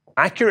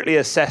accurately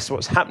assess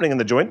what's happening in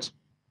the joint,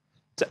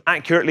 to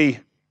accurately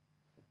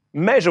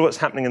measure what's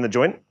happening in the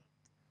joint,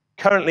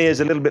 currently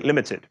is a little bit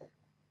limited.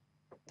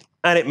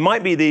 And it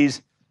might be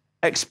these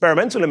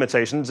experimental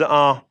limitations that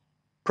are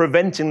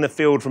preventing the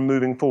field from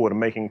moving forward and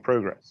making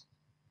progress.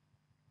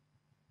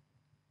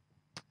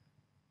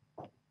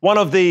 One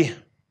of the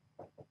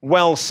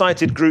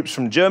well-cited groups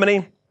from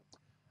Germany,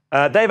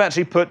 they've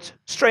actually put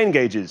strain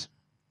gauges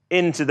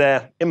into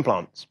their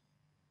implants.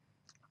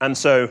 And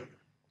so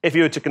if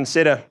you were to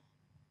consider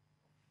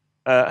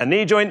a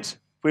knee joint,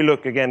 if we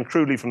look again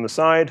crudely from the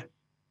side,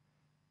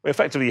 we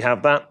effectively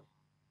have that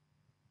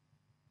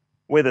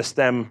with a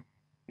stem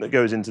that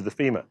goes into the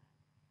femur.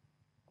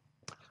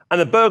 And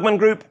the Bergman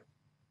group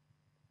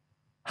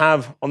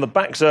have on the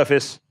back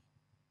surface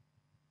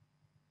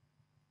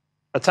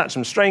attached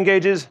some strain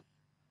gauges,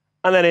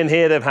 and then in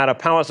here they've had a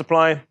power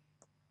supply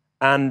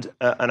and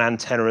an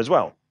antenna as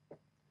well.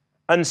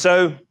 And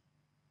so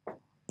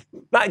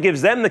that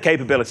gives them the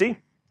capability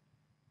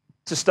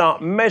to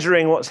start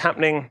measuring what's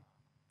happening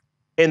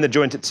in the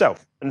joint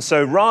itself. And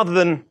so rather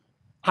than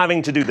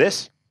having to do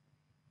this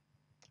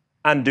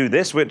and do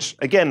this, which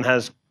again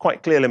has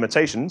quite clear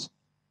limitations,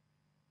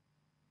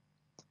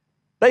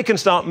 they can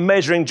start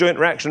measuring joint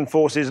reaction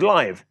forces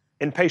live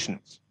in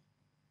patients.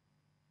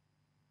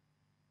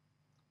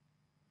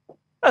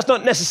 That's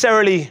not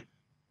necessarily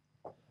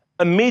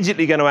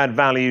immediately going to add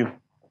value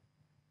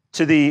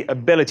to the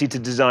ability to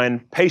design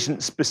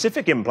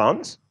patient-specific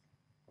implants,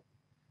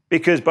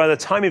 because by the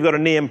time you've got a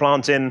knee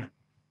implant in,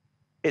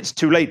 it's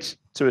too late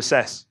to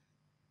assess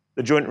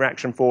the joint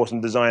reaction force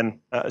and design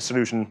a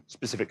solution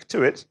specific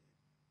to it.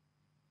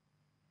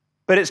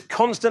 But it's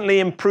constantly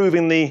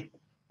improving the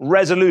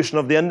resolution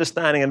of the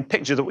understanding and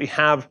picture that we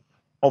have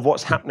of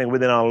what's happening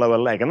within our lower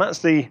leg. And that's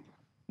the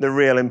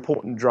real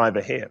important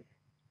driver here.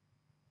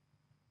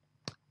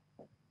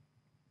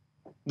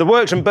 The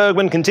work from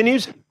Bergman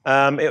continues.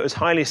 It was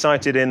highly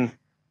cited in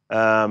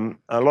a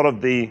lot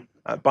of the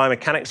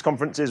biomechanics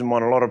conferences and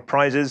won a lot of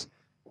prizes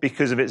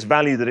because of its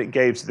value that it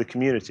gave to the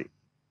community.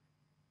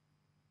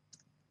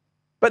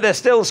 But there's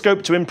still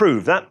scope to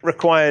improve. That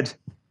required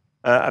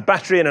a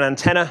battery and an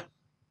antenna,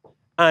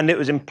 and it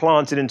was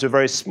implanted into a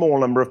very small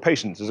number of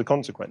patients as a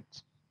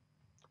consequence.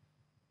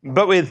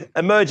 But with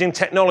emerging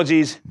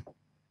technologies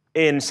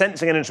in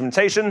sensing and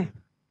instrumentation,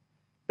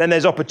 then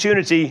there's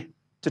opportunity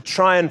to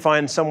try and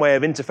find some way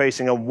of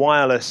interfacing a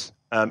wireless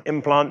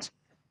implant,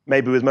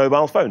 maybe with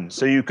mobile phones,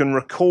 so you can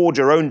record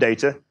your own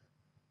data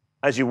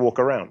as you walk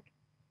around.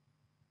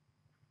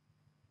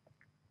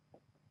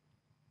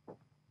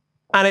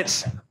 And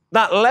it's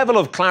that level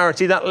of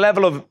clarity, that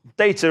level of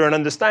data and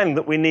understanding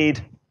that we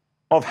need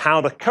of how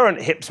the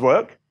current hips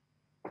work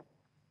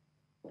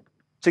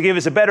to give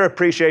us a better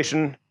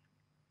appreciation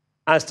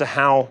as to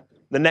how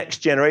the next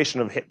generation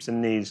of hips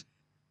and knees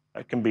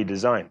can be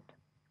designed.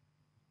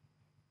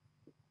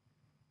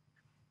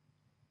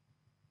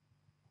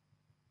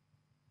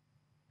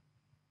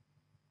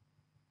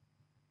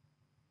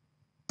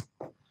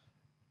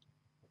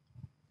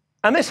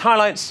 And this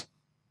highlights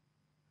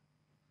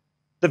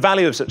the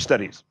value of such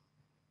studies.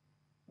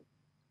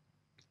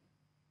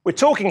 We're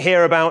talking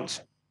here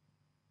about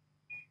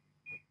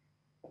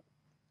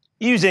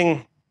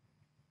using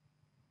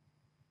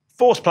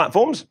force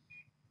platforms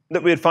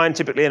that we would find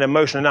typically in a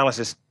motion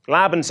analysis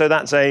lab. And so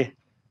that's a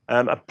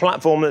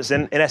platform that's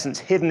in essence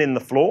hidden in the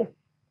floor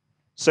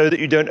so that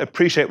you don't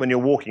appreciate when you're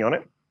walking on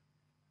it.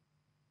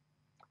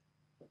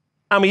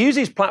 And we use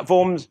these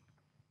platforms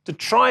to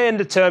try and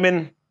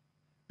determine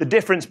the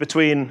difference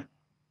between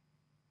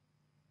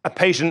a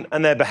patient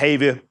and their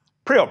behavior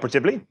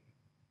preoperatively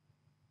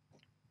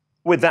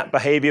with that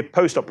behavior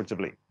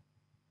postoperatively.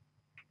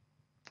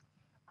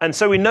 And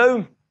so we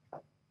know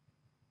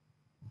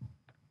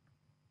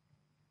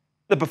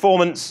the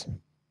performance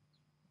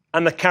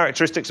and the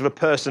characteristics of a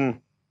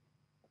person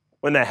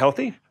when they're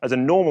healthy as a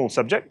normal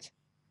subject.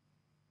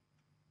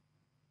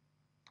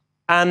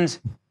 And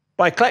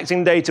by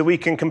collecting data, we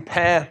can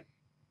compare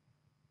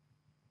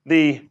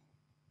the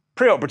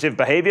preoperative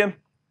behavior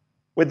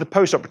with the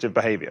postoperative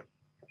behavior.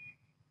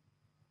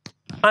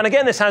 And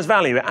again, this has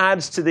value. It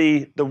adds to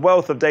the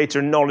wealth of data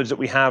and knowledge that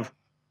we have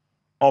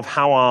of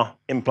how our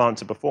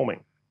implants are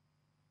performing.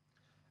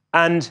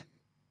 And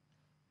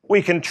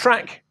we can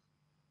track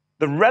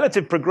the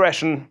relative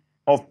progression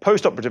of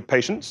postoperative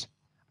patients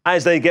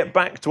as they get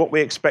back to what we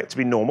expect to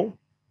be normal.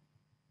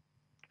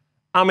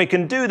 And we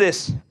can do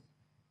this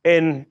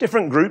in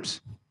different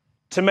groups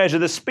to measure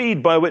the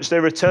speed by which they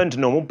return to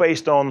normal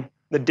based on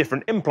the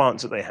different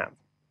implants that they have.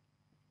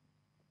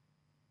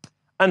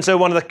 And so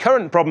one of the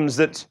current problems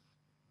that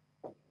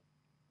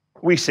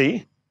we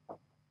see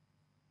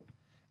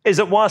is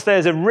that whilst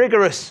there's a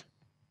rigorous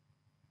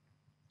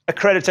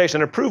accreditation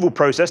and approval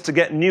process to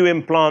get new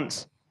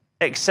implants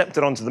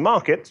accepted onto the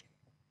market,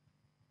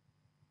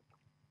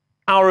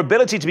 our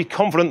ability to be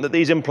confident that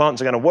these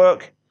implants are going to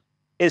work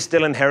is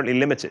still inherently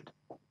limited.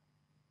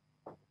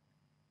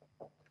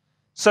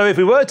 So if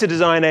we were to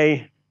design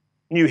a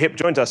new hip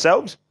joint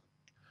ourselves,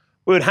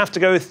 we would have to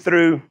go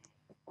through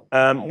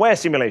wear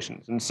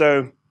simulations. And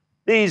so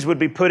these would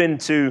be put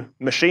into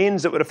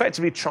machines that would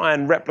effectively try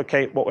and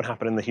replicate what would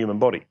happen in the human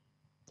body.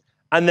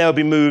 And they'll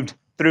be moved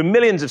through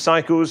millions of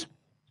cycles.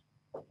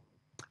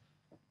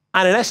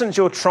 And in essence,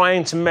 you're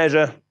trying to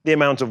measure the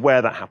amount of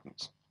wear that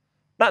happens.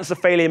 That's the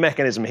failure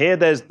mechanism here.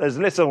 There's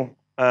little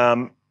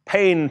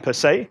pain per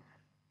se,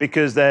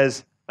 because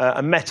there's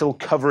a metal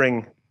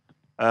covering,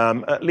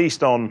 at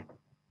least on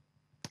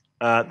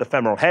the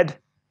femoral head.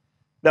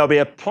 There'll be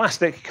a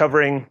plastic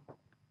covering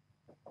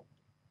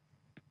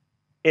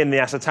in the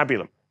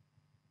acetabulum.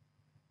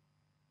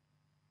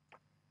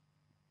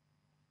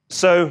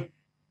 So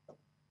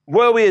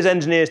were we as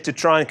engineers to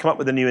try and come up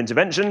with a new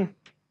intervention,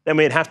 then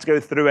we'd have to go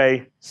through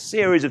a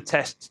series of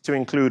tests to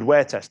include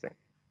wear testing.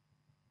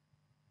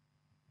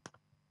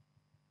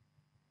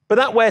 But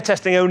that wear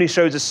testing only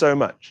shows us so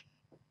much.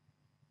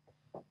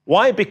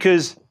 Why?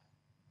 Because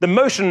the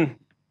motion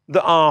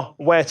that our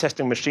wear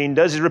testing machine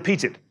does is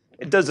repeated.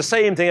 It does the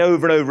same thing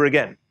over and over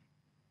again.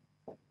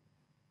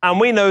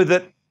 And we know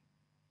that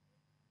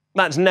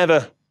that's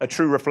never a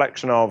true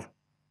reflection of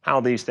how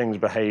these things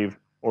behave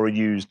or are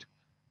used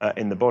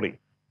in the body.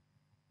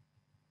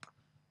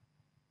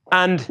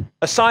 And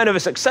a sign of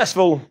a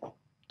successful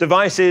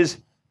device is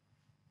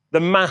the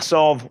mass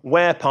of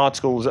wear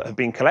particles that have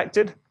been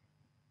collected,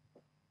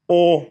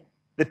 or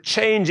the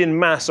change in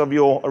mass of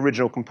your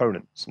original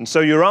components. And so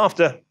you're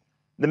after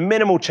the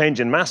minimal change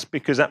in mass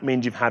because that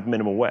means you've had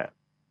minimal wear.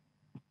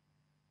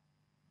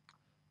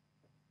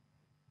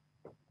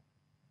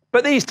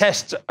 But these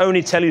tests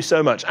only tell you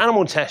so much.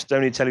 Animal tests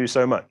only tell you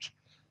so much.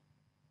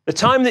 The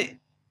time that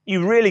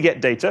you really get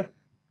data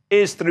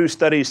is through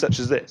studies such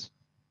as this,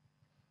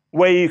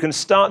 where you can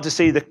start to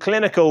see the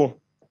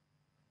clinical,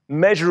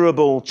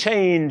 measurable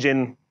change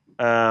in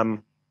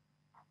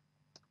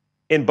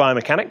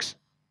biomechanics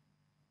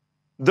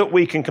that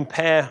we can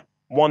compare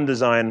one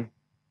design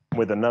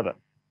with another.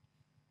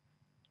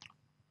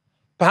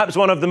 Perhaps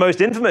one of the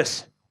most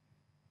infamous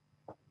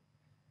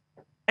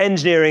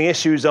engineering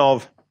issues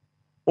of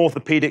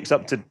orthopedics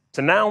up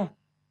to now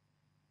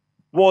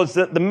was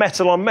that the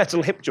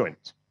metal-on-metal hip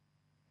joint.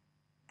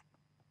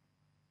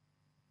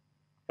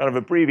 kind of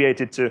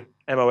abbreviated to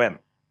MOM.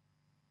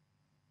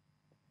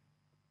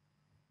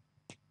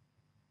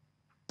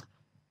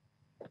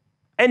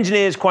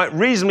 Engineers quite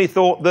reasonably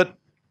thought that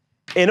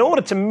in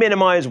order to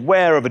minimize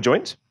wear of a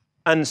joint,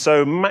 and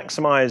so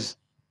maximize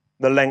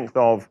the length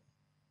of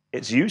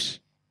its use,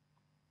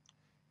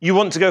 you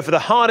want to go for the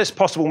hardest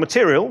possible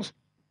materials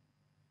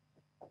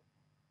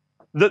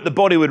that the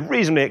body would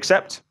reasonably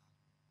accept,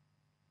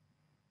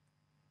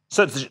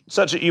 such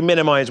that you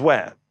minimize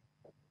wear.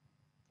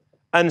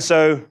 And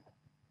so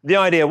the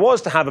idea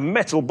was to have a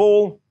metal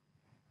ball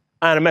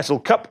and a metal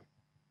cup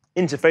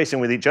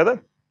interfacing with each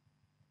other.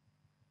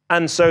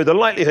 And so the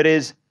likelihood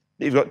is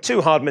that you've got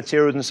two hard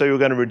materials, and so you're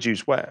going to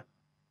reduce wear.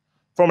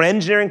 From an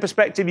engineering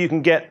perspective, you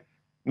can get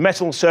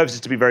metal surfaces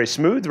to be very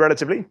smooth,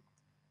 relatively.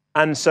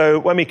 And so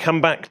when we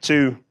come back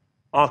to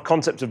our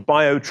concept of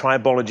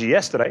biotribology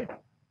yesterday,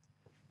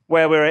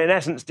 where we're in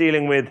essence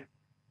dealing with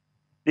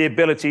the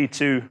ability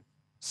to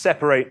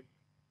separate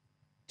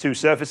two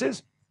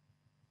surfaces,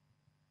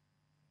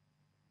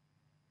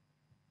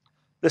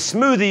 the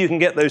smoother you can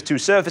get those two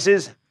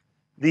surfaces,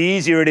 the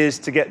easier it is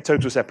to get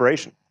total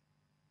separation.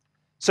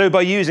 So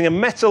by using a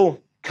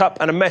metal cup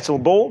and a metal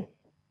ball,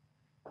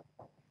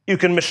 you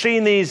can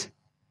machine these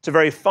to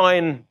very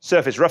fine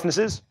surface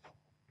roughnesses.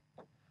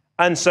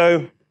 And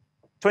so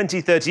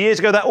 20, 30 years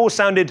ago, that all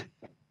sounded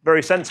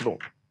very sensible.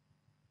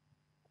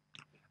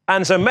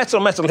 And so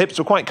metal hips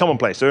were quite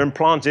commonplace. They were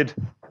implanted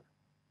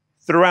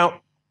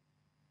throughout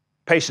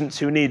patients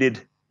who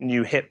needed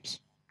new hips.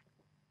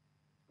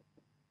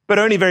 But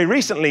only very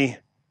recently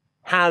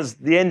has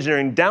the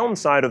engineering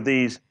downside of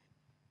these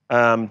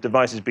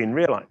devices been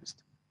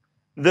realized.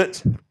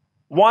 That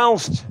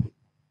whilst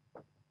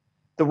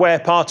the wear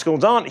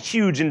particles aren't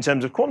huge in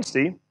terms of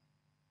quantity,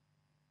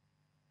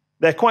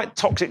 they're quite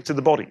toxic to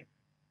the body.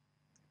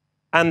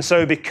 And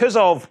so because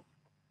of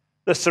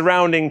the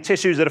surrounding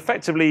tissues that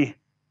effectively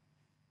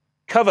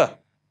cover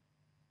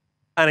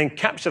and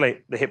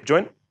encapsulate the hip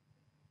joint,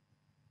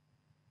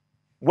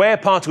 wear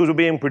particles were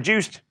being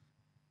produced,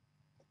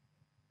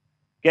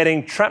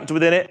 getting trapped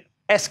within it,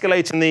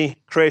 escalating the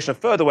creation of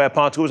further wear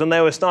particles, and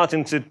they were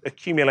starting to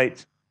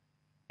accumulate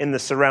in the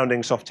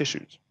surrounding soft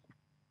tissues.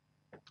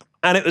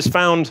 And it was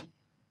found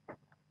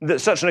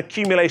that such an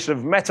accumulation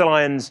of metal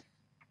ions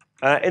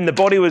in the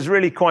body was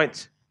really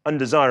quite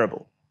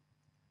undesirable,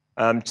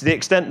 to the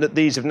extent that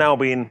these have now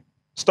been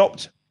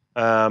stopped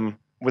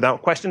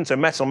without question. So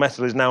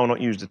metal is now not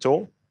used at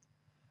all.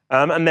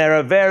 And there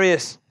are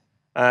various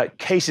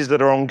cases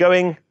that are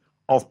ongoing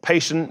of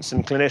patients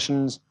and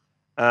clinicians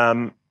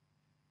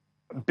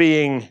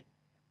being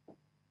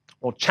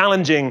or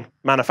challenging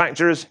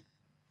manufacturers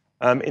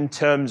in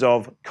terms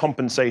of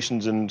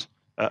compensations and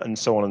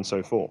so on and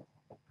so forth.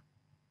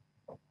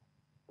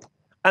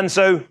 And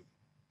so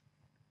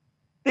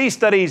these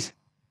studies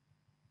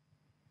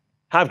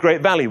have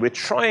great value. We're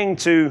trying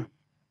to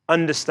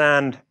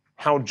understand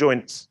how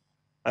joints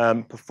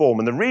perform.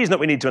 And the reason that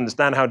we need to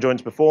understand how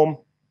joints perform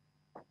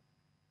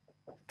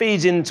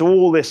feeds into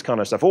all this kind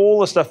of stuff,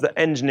 all the stuff that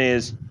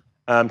engineers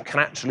can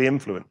actually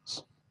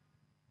influence.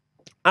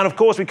 And of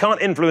course, we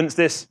can't influence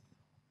this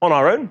on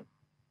our own.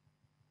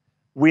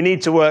 We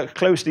need to work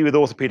closely with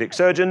orthopedic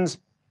surgeons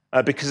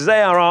because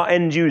they are our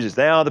end users.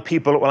 They are the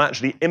people that will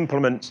actually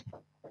implement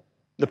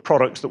the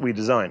products that we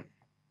design.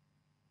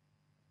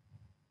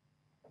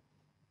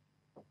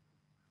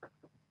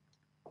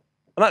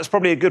 And that's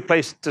probably a good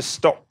place to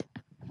stop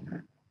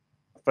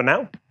for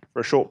now,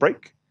 for a short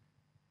break.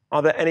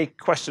 Are there any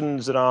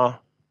questions that are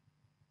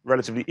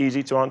relatively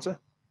easy to answer?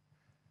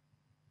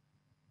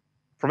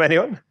 From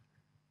anyone?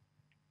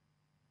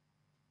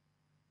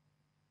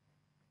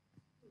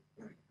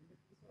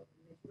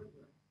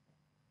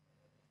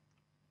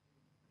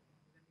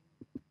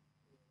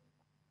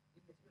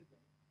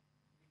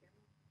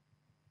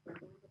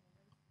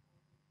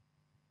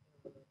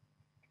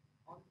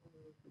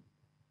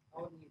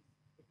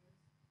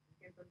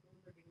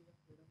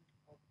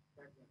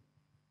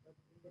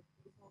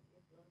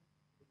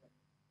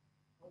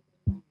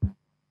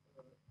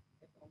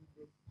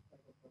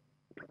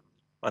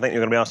 I think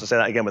you're going to be asked to say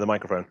that again with a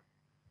microphone.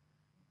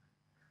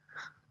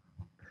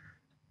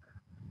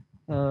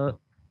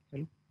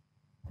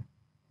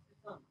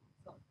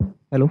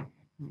 Hello.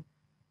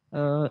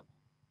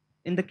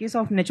 In the case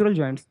of natural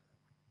joints,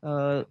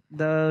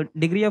 the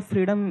degree of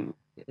freedom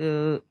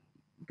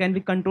can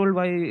be controlled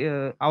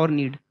by our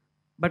need.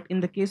 But in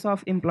the case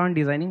of implant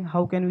designing,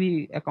 how can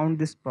we account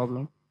this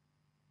problem?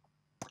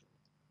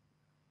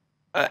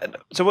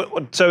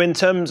 So in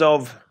terms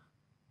of,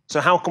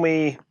 so how can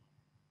we?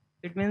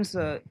 It means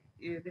this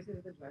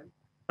is the joint.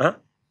 Uh-huh.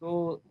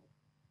 So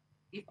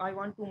if I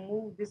want to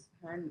move this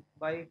hand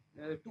by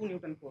 2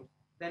 Newton force,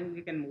 then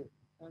we can move.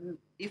 And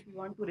if we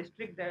want to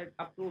restrict that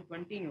up to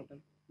 20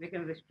 Newton, we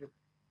can restrict.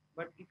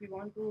 But if we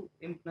want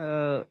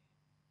to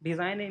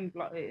design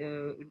implant,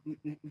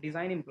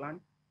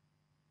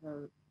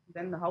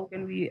 then how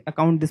can we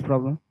account this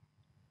problem?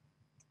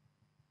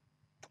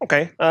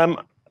 Okay, I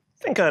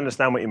think I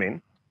understand what you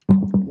mean,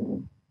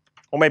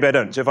 or maybe I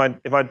don't. So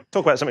if I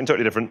talk about something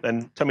totally different,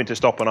 then tell me to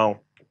stop and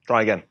I'll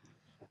try again.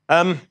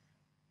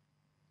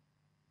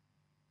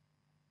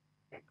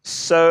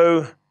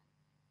 So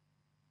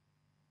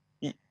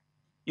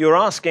you're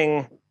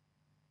asking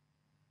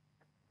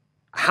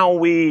how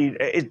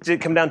did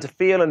it come down to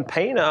feel and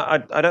pain? I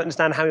don't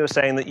understand how you're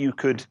saying that you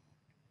could.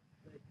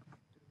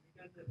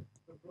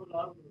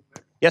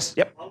 Yes,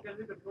 yep. How can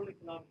we control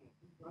economic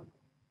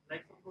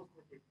like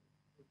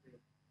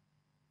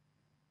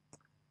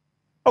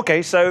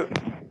Okay, so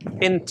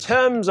in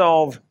terms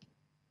of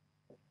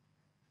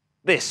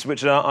this,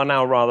 which are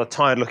now rather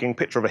tired-looking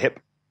picture of a hip,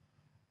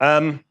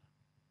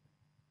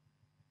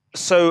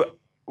 so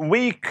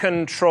we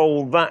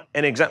control that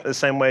in exactly the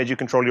same way as you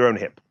control your own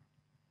hip,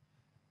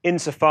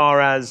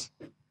 insofar as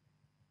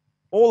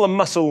all the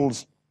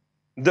muscles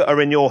that are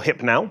in your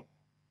hip now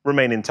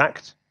remain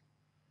intact.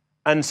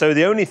 And so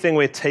the only thing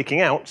we're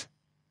taking out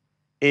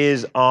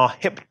is our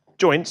hip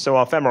joint, so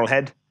our femoral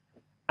head,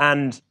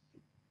 and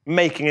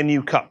making a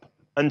new cup.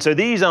 And so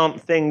these aren't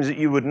things that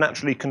you would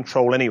naturally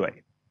control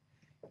anyway.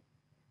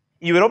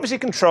 You would obviously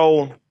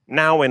control,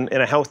 now in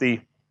a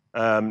healthy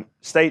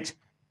state,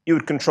 you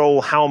would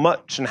control how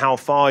much and how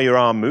far your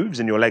arm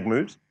moves and your leg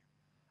moves.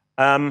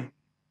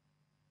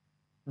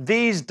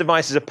 These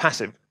devices are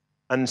passive,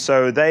 and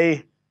so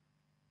they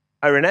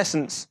are in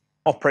essence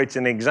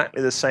operating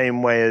exactly the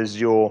same way as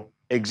your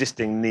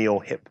existing knee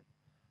or hip.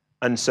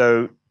 And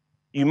so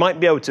you might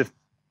be able to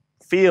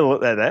feel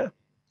that they're there,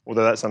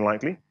 although that's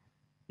unlikely.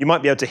 You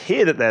might be able to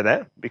hear that they're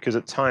there, because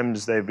at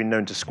times they've been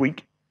known to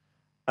squeak.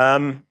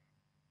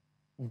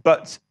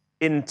 But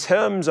in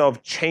terms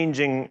of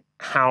changing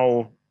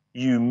how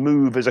you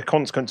move as a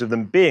consequence of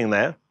them being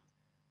there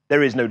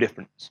is no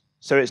difference.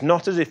 So it's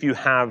not as if you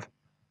have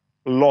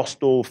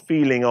lost all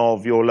feeling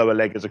of your lower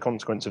leg as a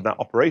consequence of that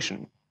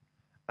operation.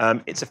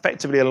 It's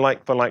effectively a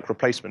like-for-like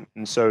replacement.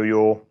 And so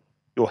your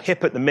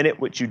hip at the minute,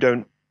 which you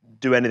don't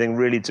do anything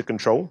really to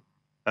control,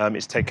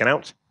 is taken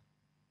out,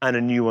 and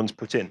a new one's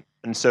put in.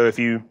 And so if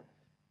you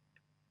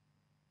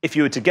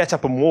were to get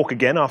up and walk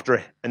again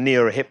after a knee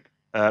or a hip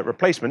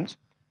replacement,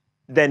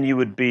 then you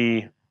would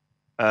be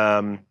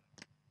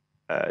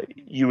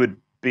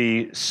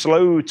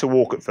slow to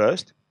walk at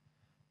first.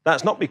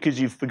 That's not because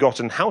you've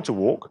forgotten how to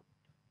walk.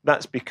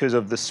 That's because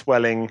of the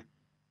swelling,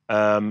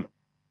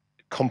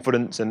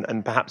 confidence,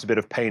 and perhaps a bit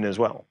of pain as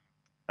well.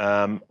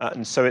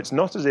 And so it's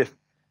not as if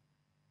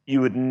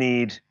you would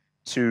need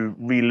to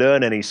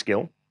relearn any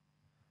skill,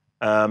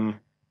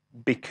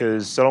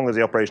 because so long as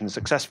the operation is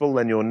successful,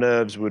 then your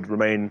nerves would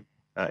remain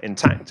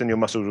intact and your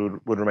muscles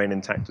would remain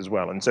intact as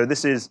well. And so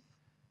this is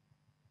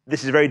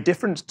very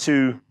different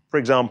to, for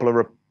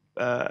example,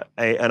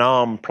 an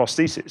arm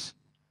prosthesis,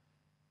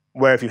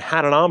 where if you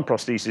had an arm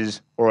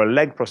prosthesis or a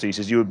leg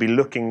prosthesis, you would be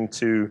looking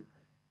to,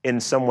 in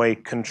some way,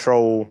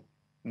 control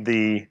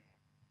the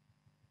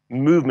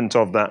movement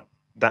of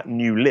that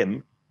new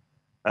limb.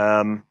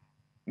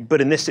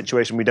 But in this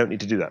situation, we don't need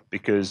to do that,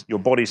 because your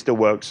body still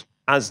works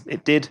as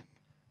it did,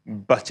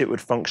 but it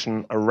would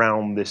function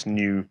around this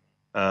new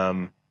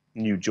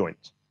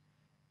joint.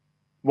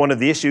 One of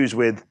the issues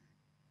with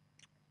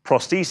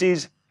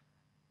prostheses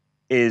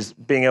is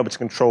being able to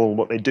control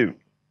what they do.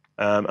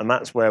 And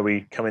that's where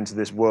we come into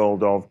this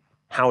world of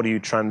how do you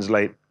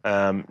translate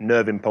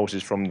nerve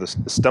impulses from the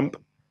stump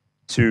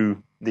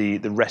to the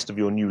rest of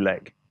your new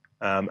leg.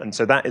 And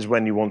so that is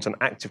when you want an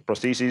active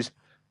prosthesis,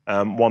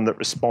 one that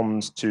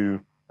responds to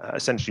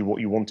essentially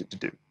what you want it to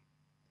do.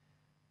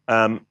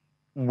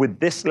 With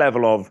this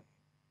level of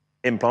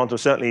implant, or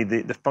certainly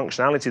the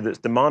functionality that's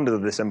demanded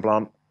of this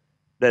implant,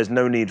 there's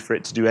no need for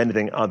it to do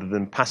anything other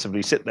than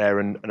passively sit there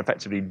and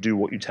effectively do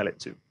what you tell it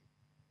to.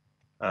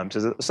 So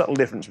there's a subtle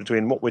difference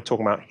between what we're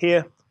talking about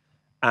here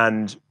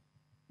and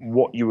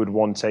what you would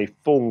want a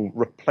full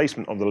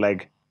replacement of the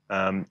leg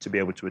to be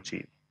able to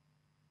achieve.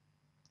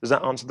 Does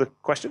that answer the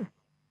question?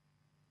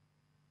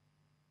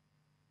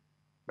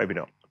 Maybe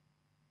not.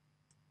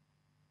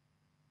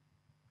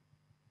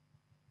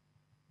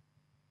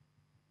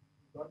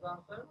 Got the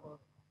answer? Or?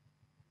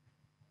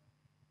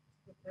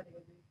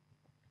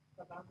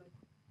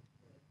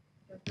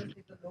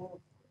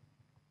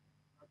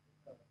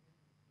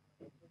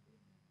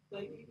 So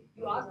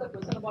you asked the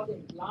question about the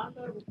implant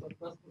or with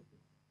prosthesis?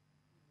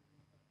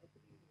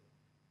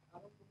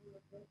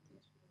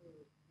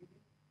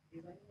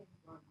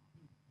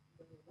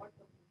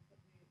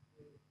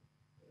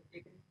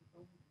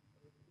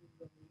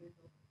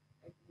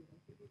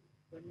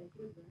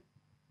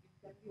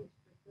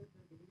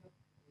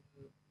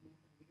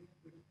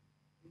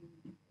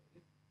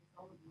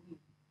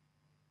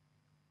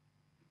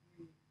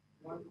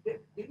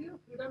 Degree of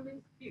freedom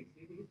means fixed.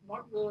 It is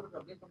not your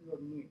based on your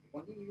need.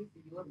 Only is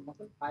your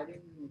muscle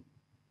firing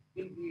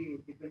will be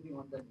depending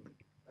on the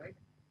need, right?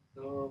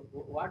 So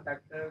what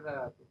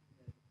Dr.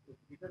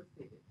 Peter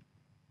says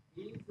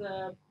is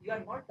you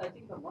are not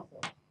touching the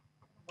muscle.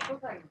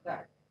 Muscles are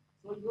intact.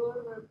 So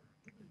you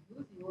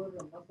use your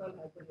muscle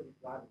as per the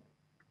requirement.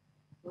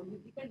 So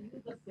you can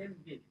use the same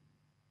weight.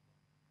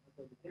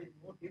 So there is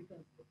no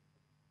difference.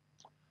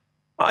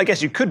 I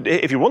guess you could,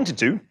 if you wanted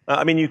to.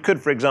 I mean, you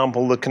could, for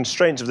example, the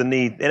constraints of the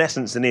knee, in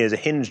essence, the knee is a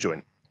hinge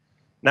joint.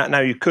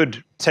 Now you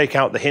could take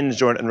out the hinge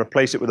joint and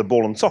replace it with a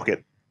ball and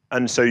socket,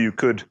 and so you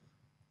could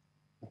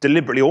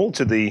deliberately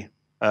alter the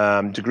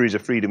degrees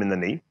of freedom in the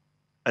knee,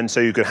 and so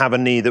you could have a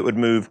knee that would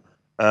move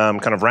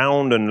kind of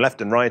round and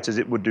left and right as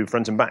it would do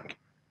front and back.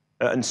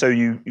 And so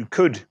you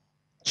could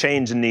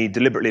change the knee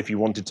deliberately if you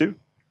wanted to,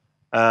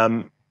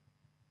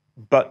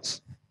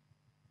 but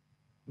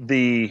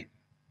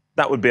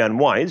that would be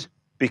unwise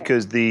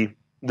because the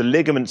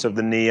ligaments of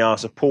the knee are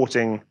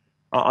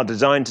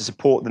designed to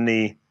support the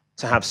knee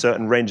to have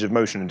certain range of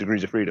motion and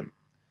degrees of freedom.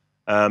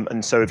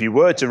 And so if you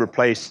were to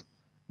replace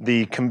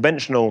the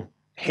conventional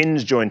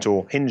hinge joint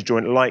or hinge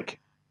joint-like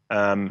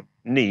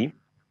knee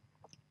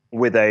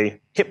with a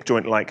hip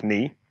joint-like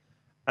knee,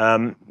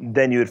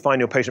 then you would find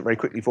your patient very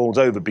quickly falls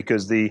over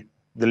because the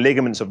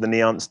ligaments of the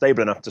knee aren't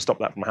stable enough to stop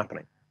that from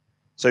happening.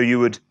 So you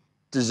would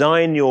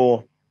design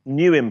your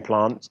new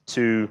implant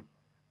to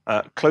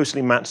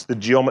closely match the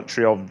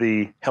geometry of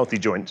the healthy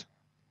joint,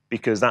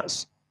 because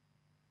that's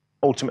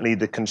ultimately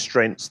the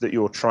constraints that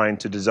you're trying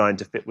to design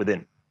to fit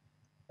within.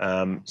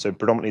 So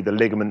predominantly the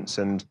ligaments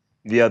and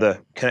the other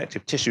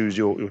connective tissues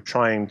you're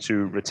trying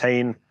to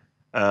retain,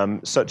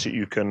 such that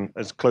you can,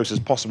 as close as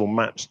possible,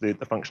 match the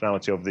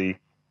functionality of the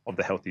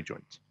healthy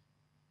joint.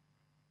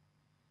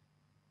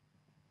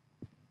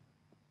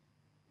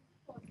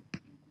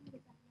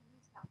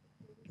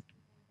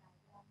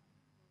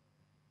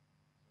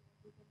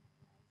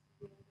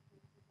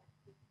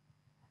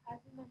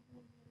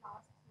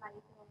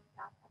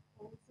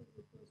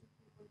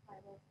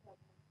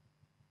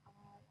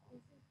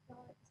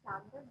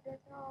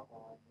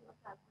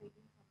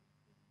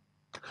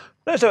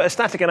 No, so a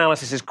static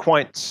analysis is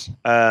quite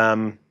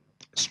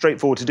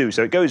straightforward to do.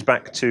 So it goes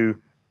back to,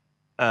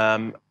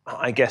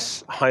 I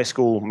guess, high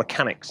school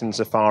mechanics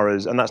insofar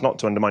as, and that's not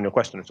to undermine your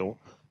question at all,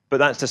 but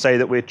that's to say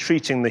that we're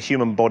treating the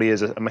human body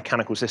as a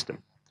mechanical system.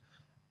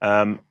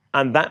 And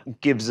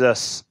that gives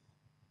us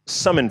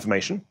some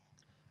information.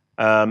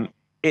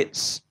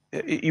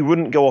 You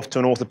wouldn't go off to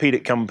an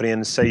orthopedic company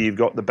and say you've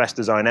got the best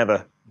design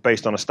ever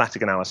based on a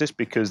static analysis,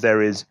 because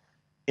there is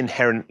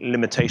inherent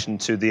limitation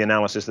to the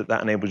analysis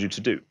that enables you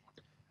to do.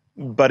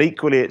 But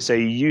equally, it's a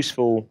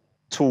useful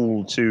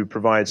tool to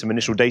provide some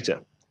initial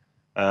data.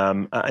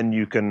 And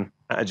you can,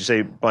 as you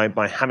say,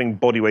 by having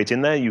body weight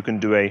in there, you can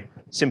do a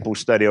simple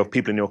study of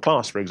people in your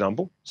class, for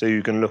example. So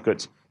you can look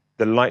at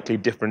the likely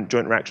different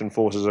joint reaction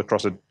forces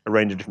across a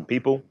range of different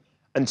people.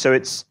 And so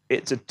it's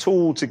a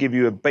tool to give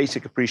you a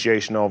basic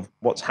appreciation of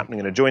what's happening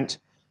in a joint.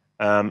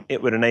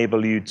 It would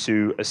enable you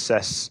to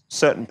assess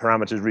certain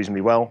parameters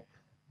reasonably well,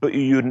 but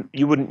you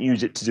wouldn't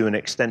use it to do an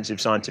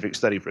extensive scientific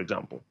study, for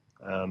example.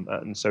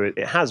 And so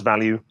it has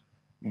value,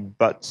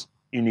 but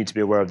you need to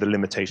be aware of the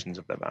limitations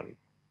of that value.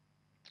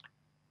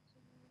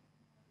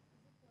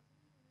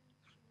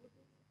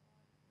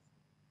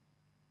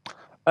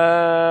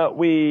 I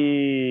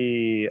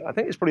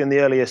think it's probably in the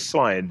earliest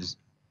slides.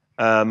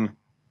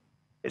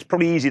 It's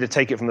probably easy to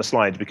take it from the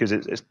slides because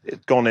it's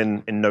gone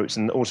in notes,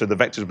 and also the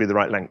vectors will be the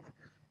right length.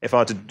 If I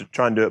were to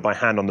try and do it by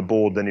hand on the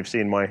board, then you've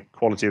seen my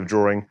quality of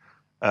drawing.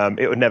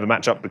 It would never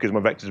match up because my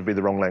vectors would be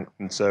the wrong length.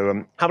 And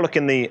so have a look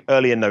in the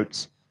earlier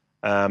notes.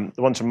 The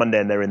ones from Monday,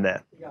 and they're in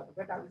there. Yeah,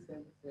 that I will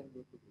send to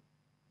you.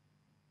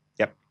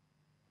 Yep.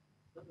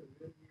 So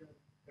when we are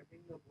cutting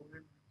the bone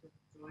and just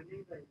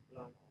joining the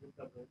implant with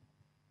the bone,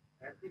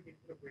 at the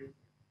interface,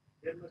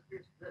 there must be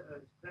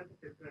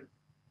strength difference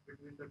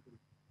between the two.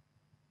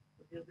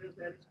 So if there is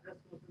any stress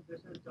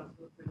concentration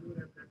transfer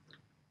failure at that time.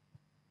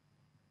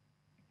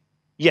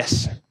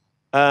 Yes.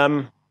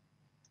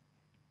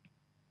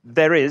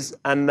 There is,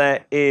 and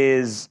there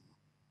is.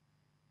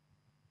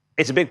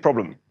 It's a big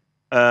problem.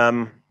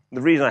 The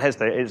reason I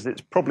hesitate is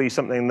it's probably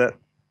something that,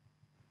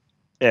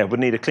 would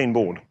need a clean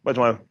board. Where's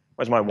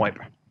my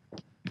wiper?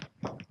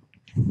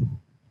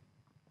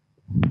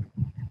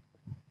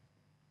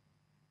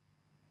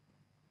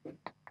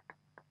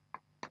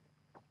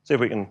 See if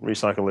we can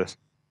recycle this.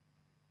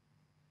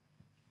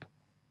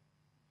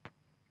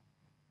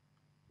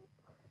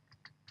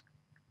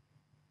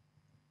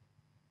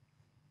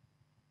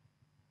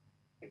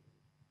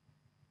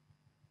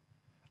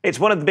 It's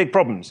one of the big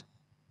problems,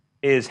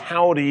 is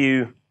how do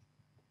you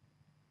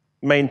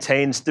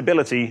maintain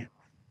stability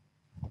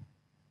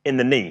in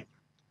the knee?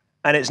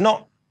 And it's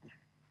not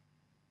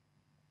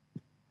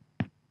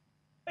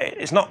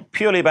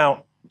purely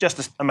about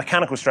just a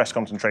mechanical stress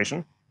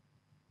concentration.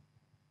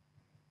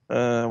 What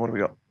have we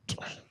got?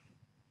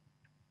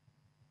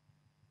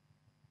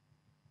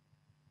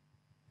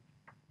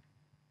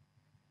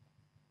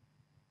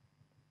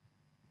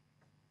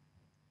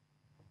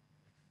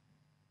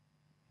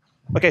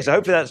 Okay, so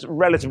hopefully that's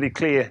relatively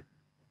clear.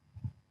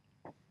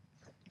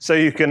 So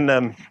you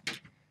can,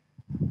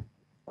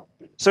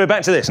 so we're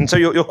back to this. And so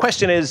your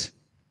question is,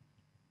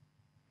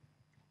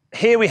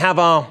 here we have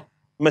our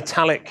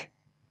metallic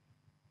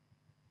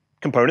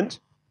component.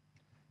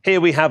 Here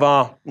we have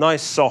our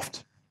nice,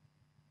 soft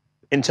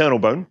internal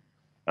bone,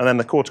 and then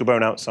the cortical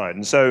bone outside.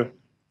 And so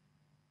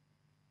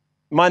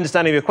my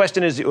understanding of your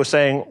question is that you're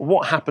saying,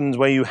 what happens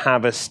where you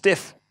have a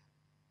stiff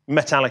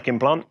metallic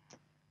implant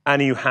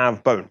and you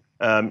have bone.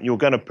 You're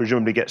going to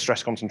presumably get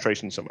stress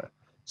concentration somewhere.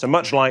 So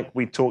much like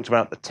we talked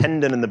about the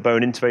tendon and the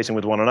bone interfacing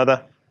with one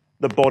another,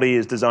 the body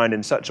is designed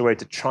in such a way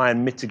to try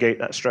and mitigate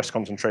that stress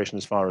concentration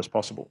as far as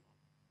possible.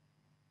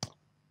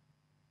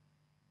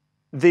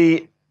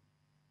 The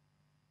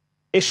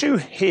issue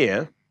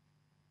here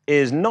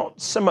is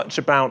not so much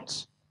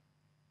about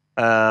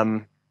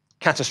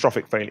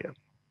catastrophic failure.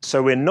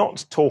 So we're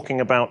not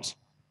talking about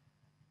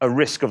a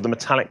risk of the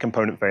metallic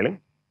component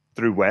failing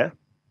through wear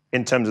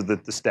in terms of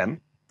the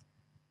stem,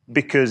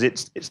 because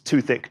it's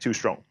too thick, too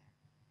strong.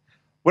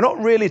 We're not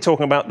really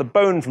talking about the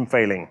bone from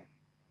failing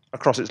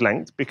across its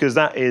length, because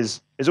that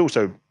is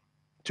also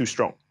too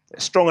strong.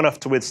 It's strong enough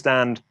to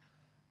withstand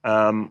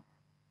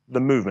the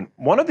movement.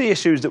 One of the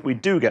issues that we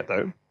do get,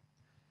 though,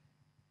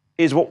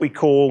 is what we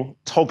call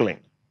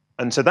toggling.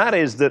 And so that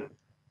is that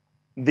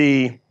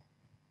if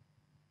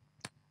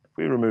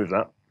we remove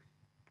that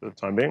for the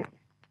time being,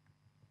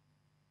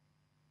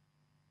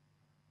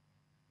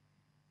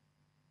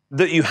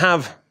 that you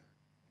have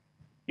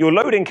your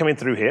loading coming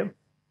through here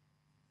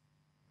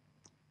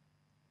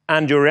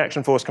and your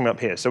reaction force coming up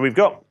here. So we've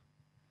got,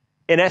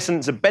 in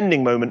essence, a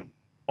bending moment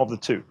of the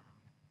two.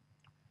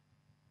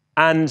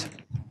 And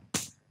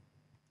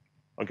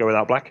I'll go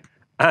without black.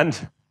 And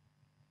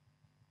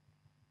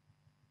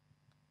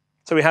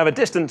so we have a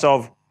distance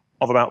of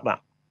about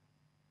that.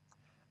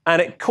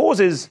 And it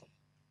causes,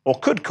 or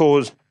could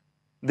cause,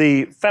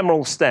 the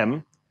femoral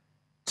stem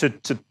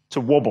to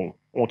wobble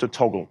or to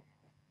toggle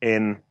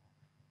in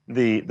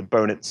the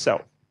bone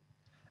itself.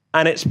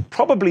 And it's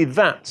probably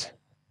that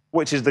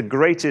which is the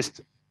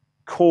greatest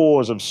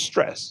cause of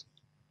stress,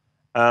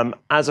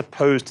 as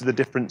opposed to the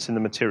difference in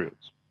the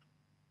materials.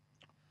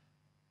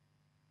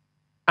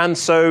 And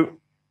so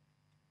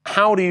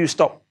how do you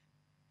stop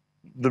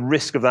the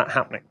risk of that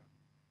happening?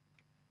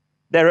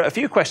 There are a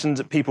few questions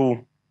that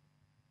people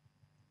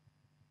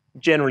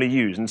generally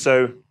use. And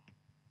so,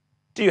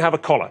 do you have a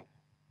collar?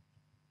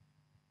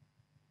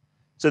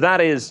 So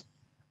that is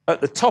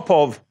at the top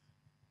of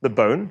the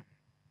bone.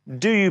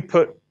 Do you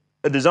put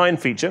a design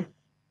feature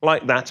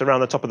like that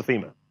around the top of the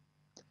femur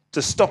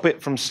to stop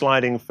it from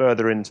sliding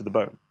further into the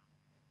bone?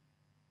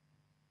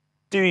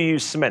 Do you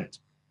use cement?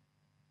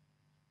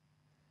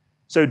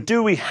 So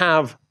do we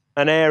have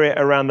an area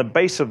around the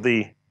base of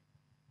the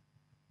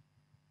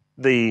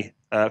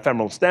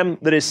femoral stem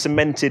that is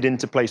cemented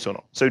into place or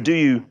not? So do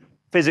you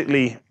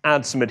physically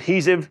add some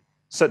adhesive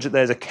such that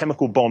there's a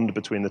chemical bond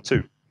between the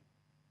two?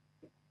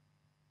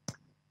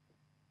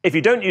 If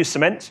you don't use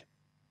cement,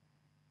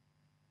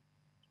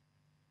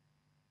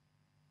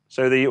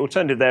 so the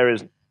alternative there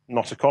is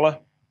not a collar.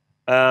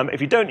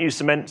 If you don't use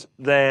cement,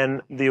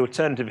 then the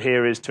alternative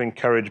here is to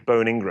encourage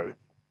bone ingrowth.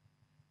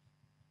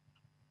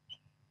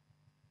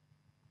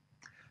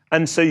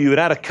 And so you would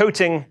add a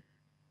coating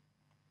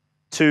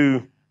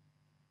to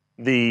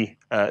the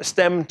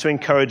stem to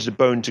encourage the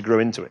bone to grow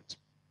into it.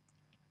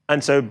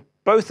 And so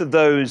both of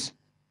those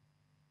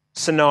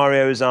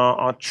scenarios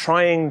are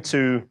trying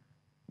to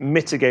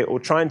mitigate or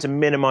trying to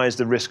minimize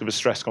the risk of a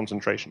stress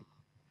concentration.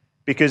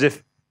 Because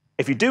if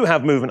you do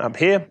have movement up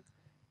here,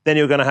 then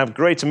you're going to have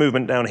greater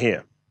movement down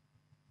here.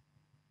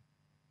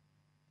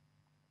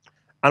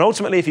 And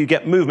ultimately, if you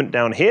get movement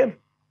down here,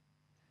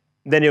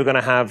 then you're going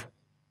to have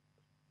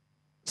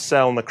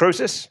cell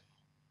necrosis,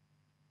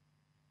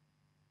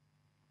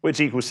 which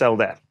equals cell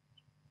death.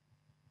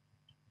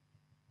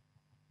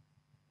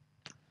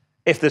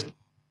 If the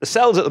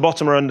cells at the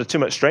bottom are under too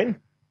much strain,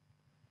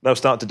 they'll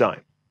start to die.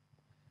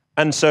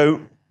 And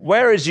so,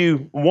 whereas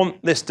you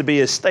want this to be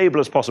as stable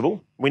as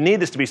possible, we need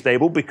this to be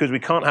stable because we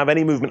can't have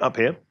any movement up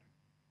here,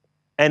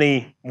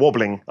 any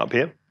wobbling up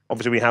here.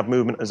 Obviously, we have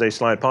movement as they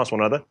slide past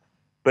one another,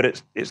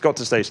 but it's got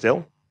to stay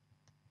still.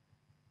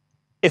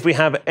 If we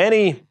have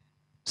any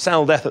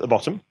cell death at the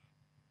bottom,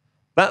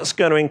 that's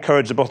going to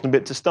encourage the bottom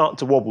bit to start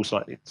to wobble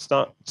slightly,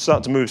 start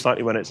to move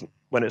slightly when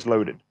it's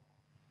loaded,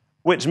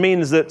 which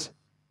means that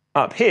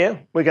up here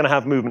we're going to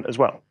have movement as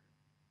well.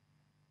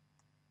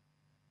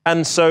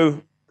 And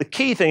so the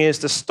key thing is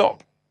to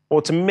stop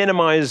or to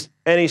minimize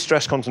any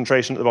stress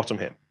concentration at the bottom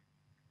here.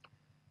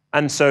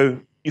 And so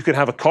you could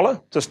have a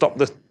collar to stop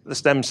the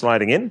stem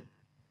sliding in.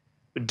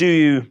 But do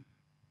you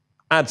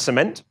add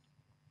cement?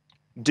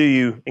 Do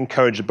you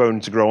encourage the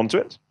bone to grow onto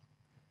it?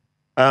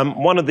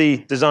 One of the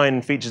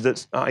design features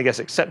that's, I guess,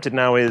 accepted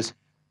now is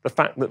the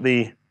fact that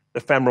the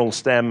femoral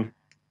stem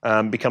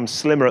becomes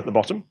slimmer at the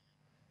bottom,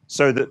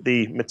 so that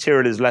the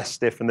material is less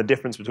stiff, and the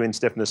difference between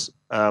stiffness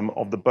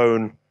of the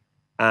bone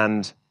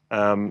and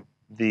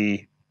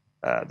the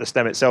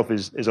stem itself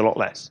is a lot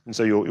less. And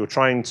so you're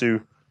trying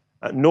to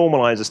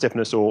normalize the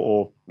stiffness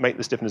or make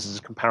the stiffness as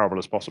comparable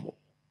as possible.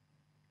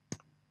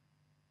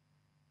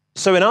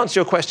 So in answer to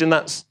your question,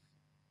 that's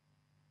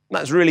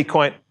really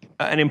quite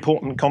an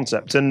important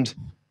concept. And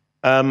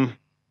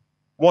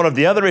one of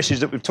the other issues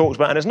that we've talked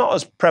about, and it's not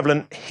as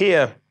prevalent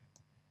here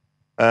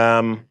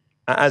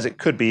as it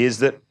could be, is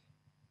that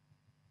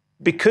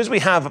because we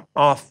have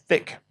our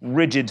thick,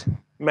 rigid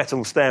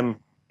metal stem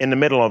in the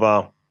middle of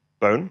our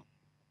bone,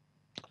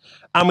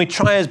 and we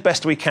try as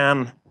best we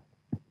can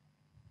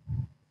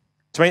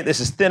to make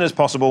this as thin as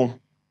possible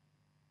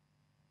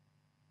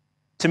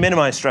to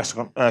minimize stress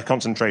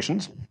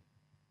concentrations.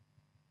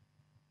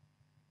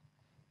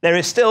 There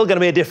is still going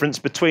to be a difference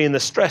between the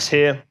stress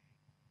here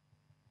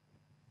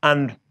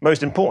and,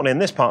 most importantly, in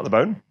this part of the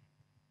bone,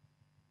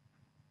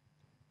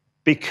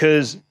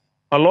 because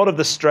a lot of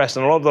the stress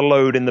and a lot of the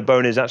load in the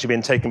bone is actually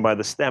being taken by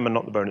the stem and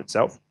not the bone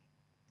itself.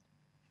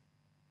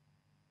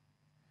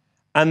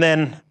 And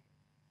then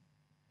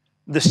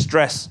the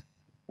stress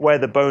where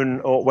the bone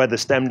or where the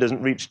stem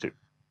doesn't reach to.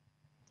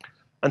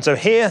 And so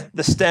here,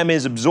 the stem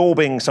is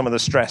absorbing some of the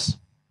stress,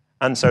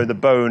 and so the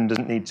bone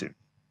doesn't need to.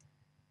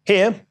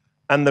 Here,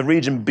 and the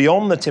region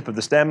beyond the tip of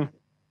the stem,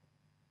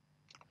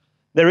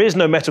 there is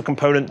no metal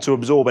component to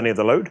absorb any of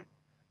the load,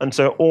 and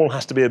so it all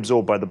has to be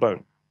absorbed by the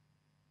bone.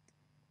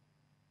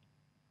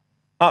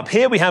 Up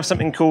here, we have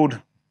something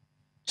called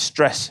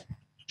stress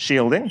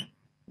shielding,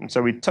 and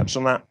so we touched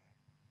on that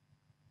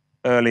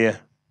earlier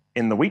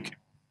in the week.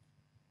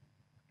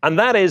 And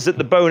that is that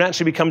the bone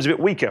actually becomes a bit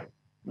weaker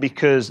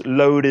because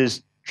load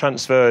is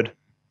transferred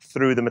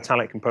through the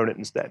metallic component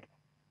instead.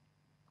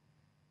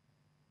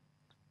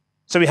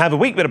 So we have a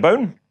weak bit of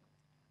bone.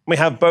 We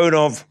have bone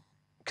of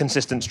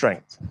consistent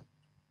strength.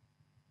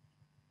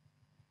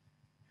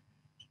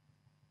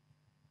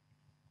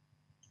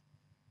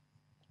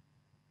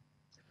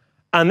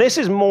 And this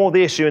is more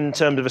the issue in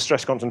terms of a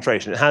stress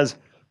concentration. It has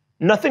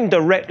nothing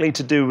directly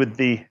to do with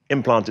the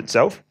implant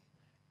itself.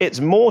 It's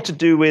more to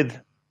do with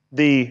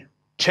the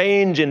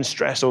change in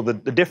stress or the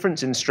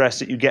difference in stress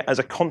that you get as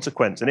a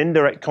consequence, an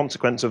indirect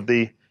consequence of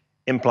the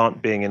implant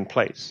being in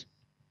place.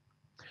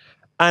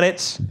 And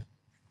it's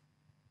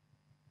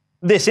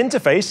this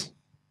interface,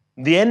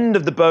 the end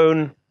of the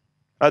bone,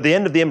 the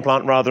end of the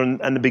implant rather,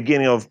 and the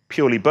beginning of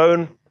purely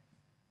bone,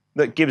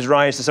 that gives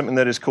rise to something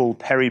that is called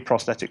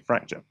periprosthetic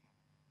fracture.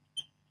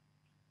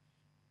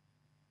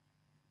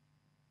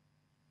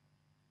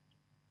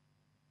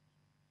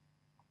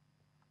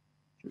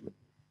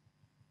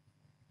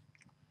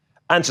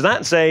 And so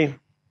that's a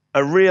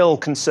real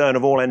concern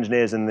of all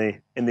engineers in the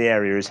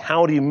area, is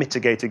how do you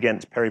mitigate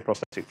against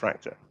periprosthetic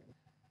fracture?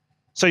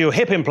 So your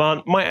hip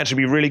implant might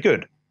actually be really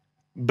good,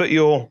 but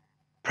you're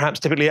perhaps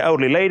typically an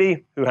elderly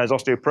lady who has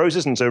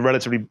osteoporosis and so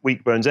relatively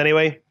weak bones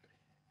anyway.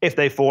 If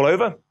they fall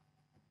over,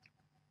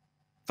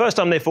 first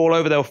time they fall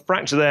over, they'll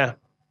fracture the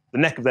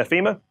neck of their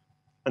femur,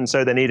 and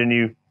so they need a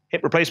new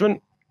hip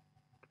replacement.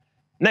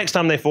 Next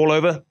time they fall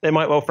over, they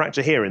might well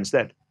fracture here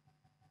instead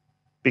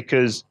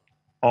because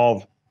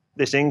of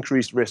this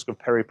increased risk of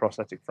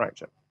periprosthetic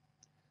fracture.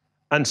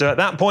 And so at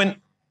that point,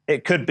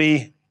 it could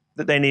be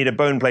that they need a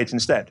bone plate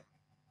instead.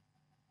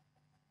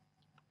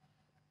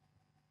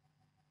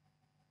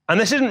 And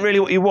this isn't really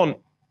what you want.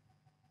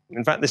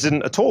 In fact, this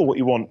isn't at all what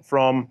you want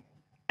from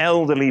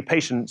elderly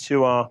patients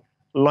who are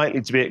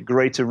likely to be at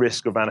greater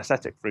risk of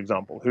anesthetic, for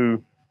example,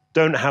 who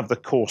don't have the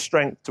core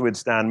strength to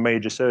withstand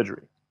major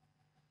surgery.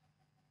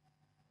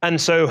 And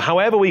so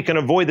however we can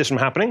avoid this from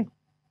happening,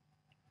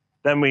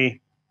 then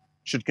we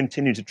should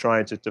continue to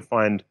try to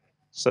find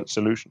such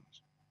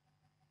solutions.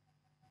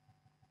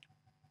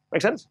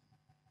 Make sense?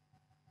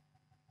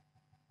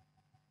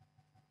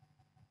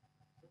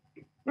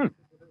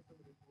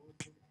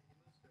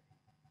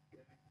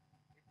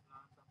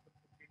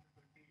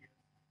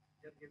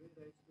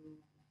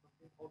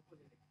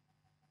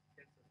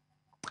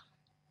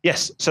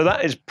 Yes, so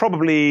that is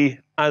probably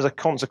as a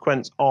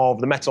consequence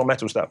of the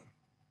metal-on-metal stuff.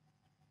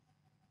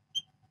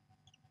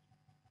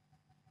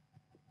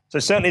 So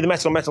certainly the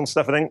metal-on-metal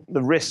stuff, I think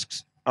the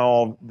risks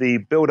of the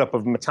buildup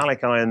of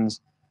metallic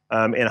ions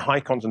in high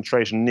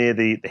concentration near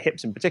the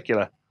hips in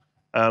particular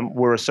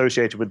were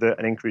associated with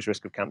an increased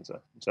risk of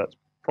cancer. So that's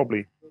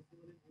probably...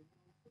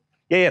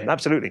 Yeah,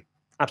 absolutely.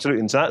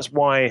 Absolutely. And so that's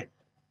why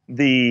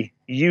the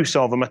use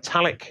of a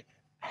metallic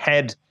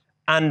head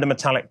and a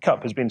metallic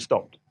cup has been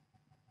stopped.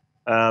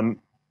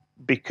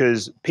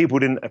 Because people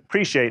didn't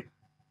appreciate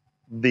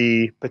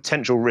the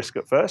potential risk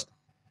at first.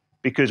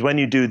 Because when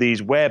you do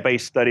these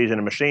wear-based studies in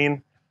a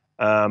machine,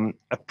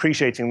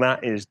 appreciating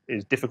that is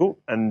difficult.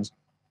 And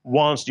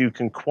whilst you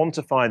can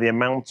quantify the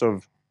amount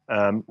of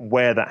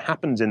wear that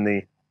happens in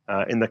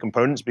the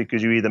components,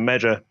 because you either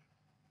measure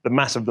the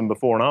mass of them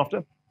before and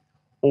after,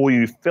 or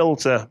you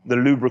filter the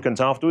lubricant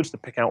afterwards to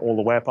pick out all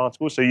the wear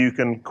particles, so you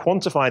can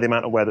quantify the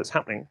amount of wear that's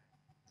happening.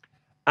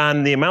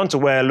 And the amount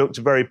of wear looked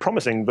very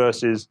promising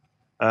versus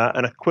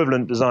an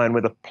equivalent design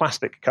with a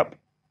plastic cup.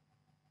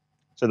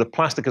 So the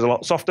plastic is a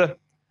lot softer,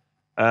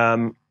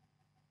 and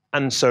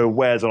so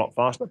wears a lot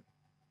faster.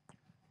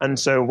 And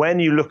so when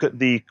you look at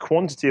the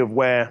quantity of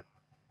wear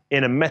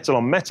in a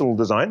metal-on-metal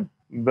design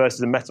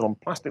versus a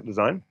metal-on-plastic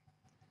design,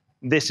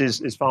 this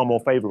is far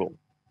more favorable.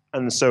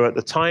 And so at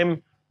the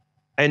time,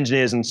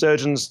 engineers and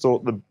surgeons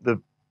thought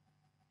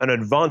an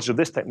advantage of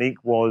this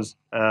technique was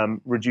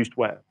reduced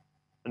wear.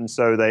 And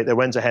so they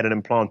went ahead and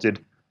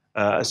implanted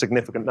a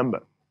significant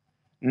number.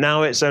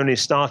 Now it's only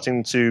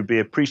starting to be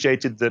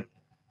appreciated that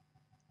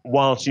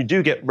whilst you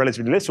do get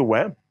relatively little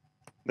wear,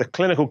 the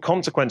clinical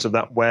consequence of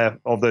that wear,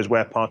 of those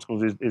wear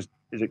particles, is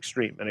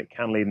extreme, and it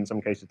can lead in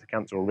some cases to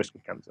cancer or risk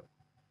of cancer.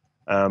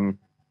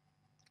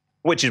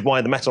 which is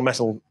why the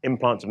metal-metal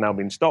implants have now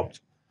been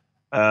stopped,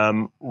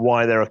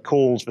 why there are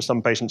calls for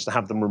some patients to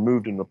have them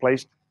removed and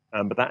replaced,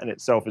 but that in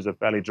itself is a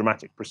fairly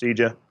dramatic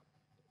procedure.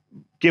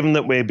 Given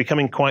that we're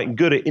becoming quite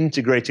good at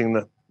integrating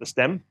the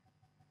stem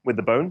with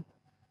the bone,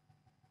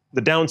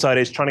 the downside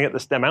is trying to get the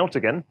stem out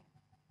again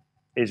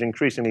is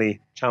increasingly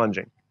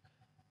challenging.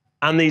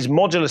 And these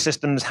modular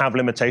systems have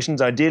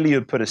limitations. Ideally,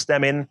 you'd put a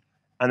stem in,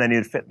 and then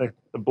you'd fit the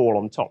ball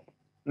on top.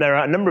 There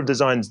are a number of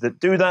designs that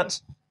do that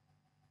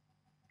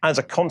as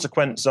a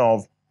consequence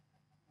of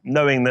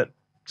knowing that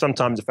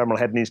sometimes the femoral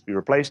head needs to be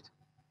replaced,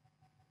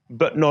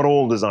 but not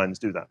all designs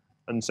do that.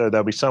 And so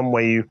there'll be some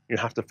way you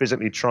have to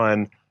physically try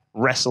and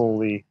wrestle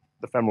the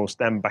femoral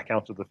stem back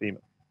out of the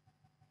femur.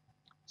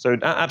 So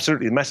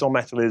absolutely, the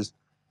metal-metal is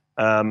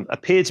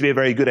appeared to be a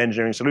very good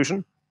engineering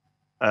solution.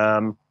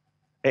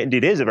 It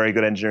indeed is a very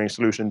good engineering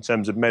solution in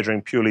terms of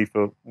measuring purely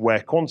for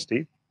wear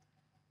quantity,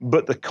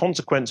 but the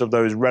consequence of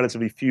those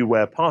relatively few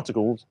wear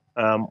particles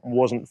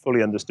wasn't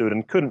fully understood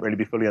and couldn't really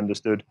be fully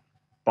understood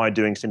by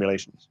doing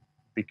simulations,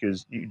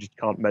 because you just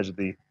can't measure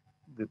the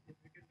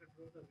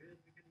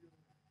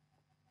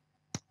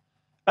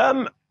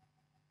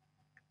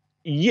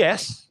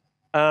yes,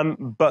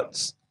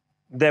 but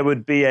there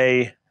would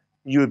be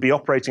you would be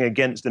operating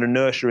against an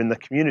inertia in the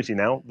community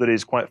now that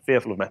is quite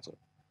fearful of metal.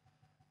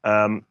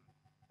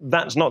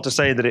 That's not to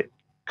say that it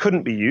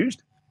couldn't be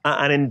used,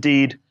 and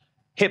indeed,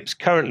 hips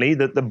currently,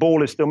 the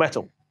ball is still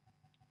metal,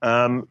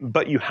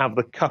 but you have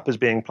the cup as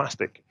being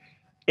plastic.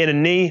 In a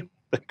knee,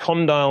 the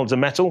condyles are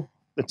metal,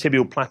 the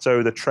tibial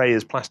plateau, the tray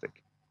is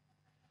plastic.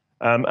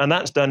 And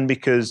that's done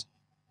because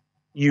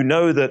you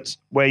know that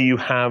where you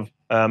have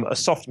a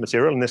soft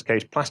material, in this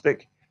case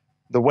plastic,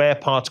 the wear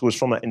particles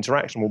from that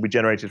interaction will be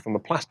generated from the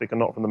plastic and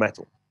not from the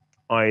metal,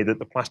 i.e. that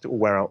the plastic will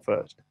wear out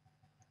first.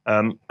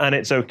 And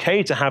it's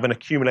okay to have an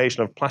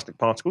accumulation of plastic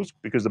particles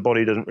because the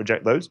body doesn't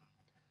reject those.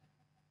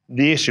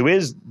 The issue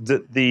is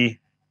that the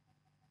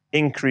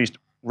increased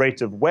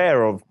rate of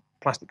wear of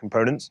plastic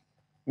components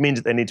means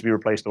that they need to be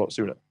replaced a lot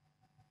sooner.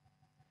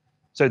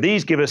 So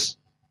these give us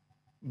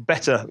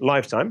better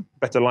lifetime,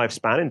 better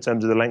lifespan in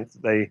terms of the length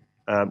that they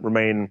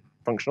remain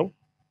functional,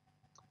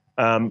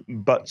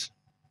 but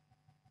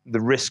the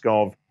risk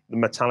of the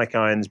metallic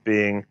ions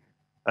being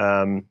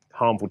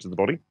harmful to the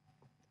body.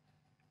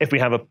 If we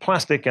have a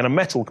plastic and a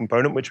metal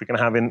component, which we can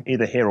have in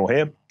either here or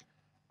here,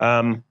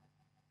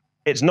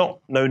 it's not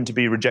known to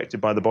be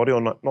rejected by the body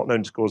or not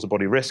known to cause the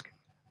body risk,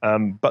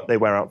 but they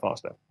wear out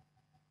faster.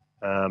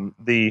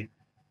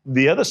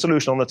 The other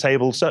solution on the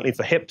table, certainly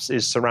for hips,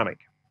 is ceramic.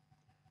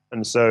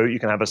 And so you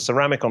can have a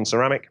ceramic on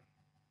ceramic.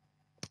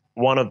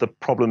 One of the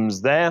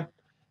problems there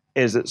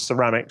is that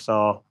ceramics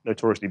are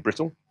notoriously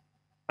brittle.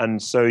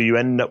 And so you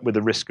end up with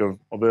the risk of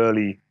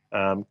early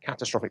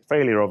catastrophic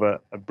failure of a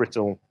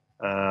brittle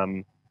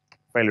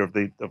failure of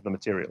the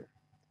material.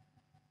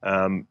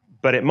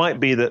 But it might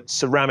be that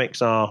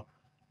ceramics are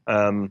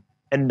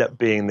end up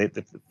being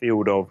the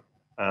field of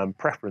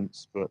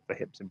preference for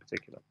hips in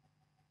particular.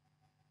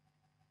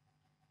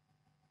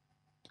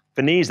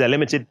 For knees, they're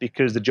limited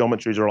because the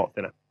geometries are a lot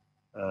thinner.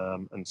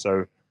 And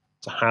so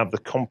to have the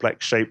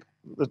complex shape,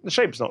 the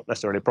shape's not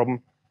necessarily a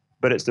problem,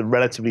 but it's the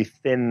relatively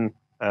thin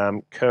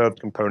curved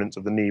components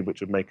of the knee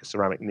which would make a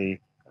ceramic knee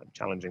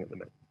challenging at the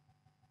minute.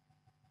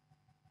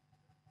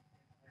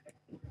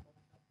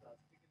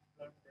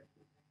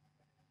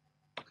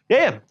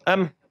 Yeah.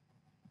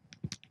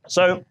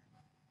 So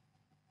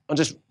I'll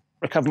just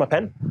recover my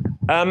pen.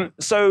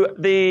 So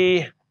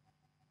the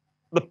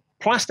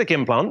plastic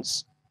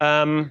implants,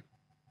 I'll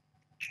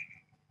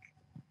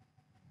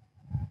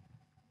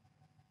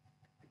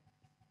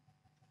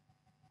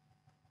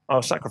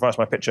sacrifice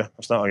my picture.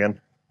 I'll start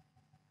again.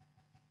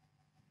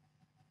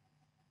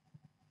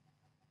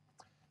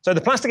 So the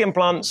plastic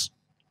implants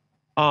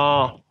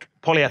are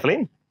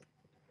polyethylene.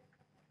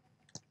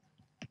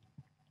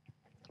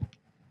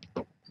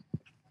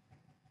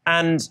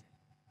 And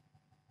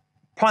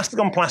plastic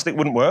on plastic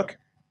wouldn't work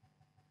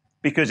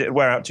because it would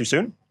wear out too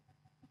soon.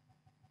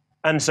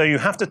 And so you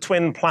have to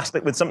twin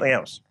plastic with something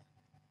else.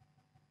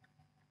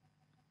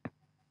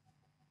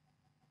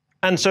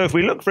 And so if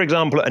we look, for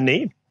example, at a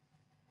knee,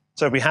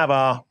 so if we have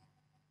our,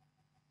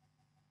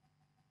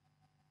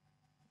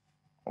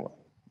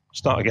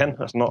 start again,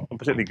 that's not a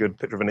particularly good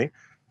picture of a knee.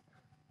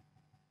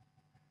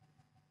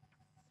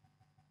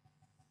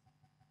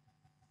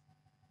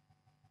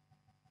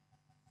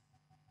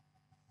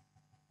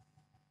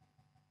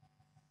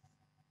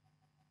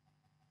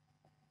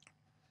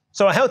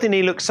 So a healthy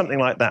knee looks something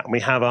like that.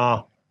 We have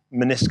our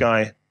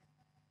menisci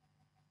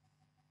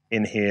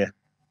in here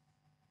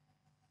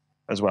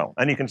as well.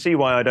 And you can see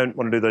why I don't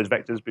want to do those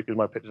vectors because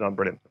my pictures aren't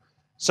brilliant.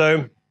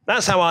 So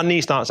that's how our knee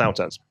starts out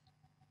as.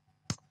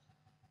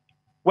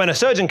 When a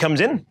surgeon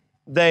comes in,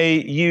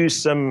 they use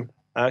some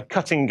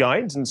cutting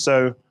guides. And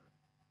so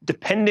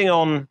depending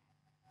on,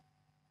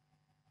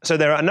 so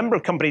there are a number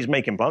of companies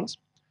make implants.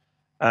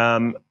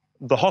 The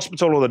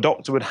hospital or the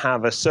doctor would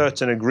have a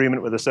certain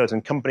agreement with a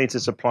certain company to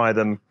supply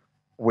them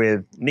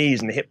with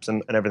knees and hips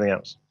and everything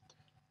else.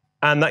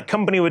 And that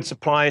company would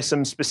supply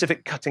some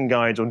specific cutting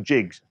guides or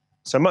jigs.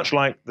 So much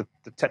like the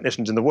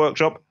technicians in the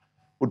workshop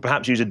would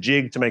perhaps use a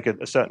jig to make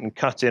a certain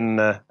cut in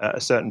a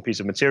certain piece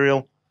of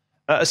material,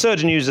 a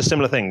surgeon uses a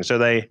similar thing. So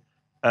they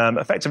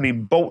effectively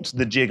bolt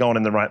the jig on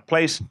in the right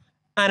place.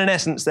 And in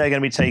essence, they're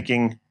going to be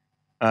taking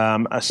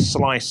a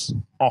slice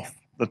off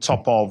the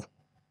top of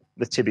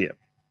the tibia.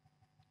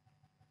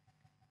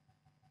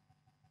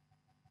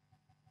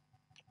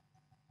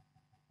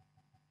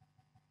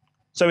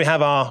 So we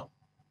have our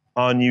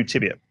new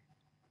tibia.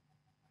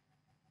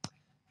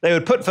 They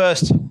would put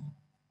first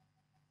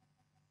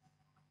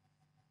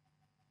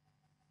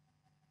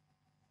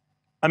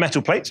a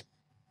metal plate.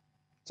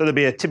 So there'd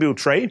be a tibial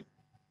tray.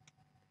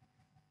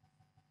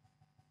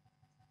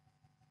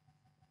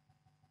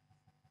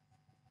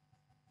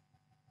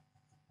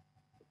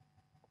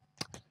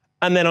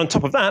 And then on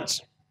top of that,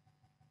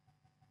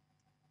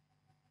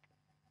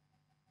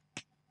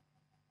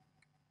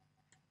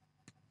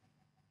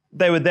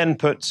 they would then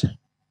put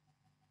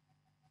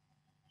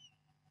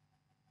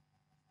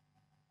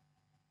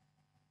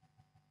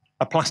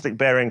a plastic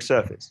bearing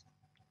surface.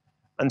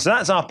 And so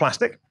that's our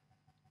plastic.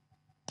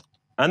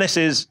 And this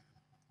is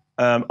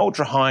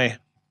ultra high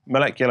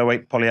molecular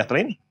weight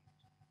polyethylene.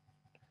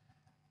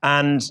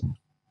 And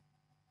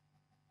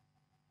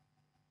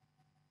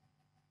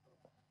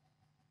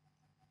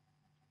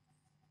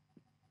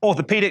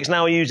orthopedics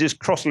now uses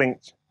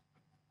cross-linked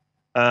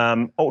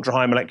ultra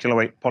high molecular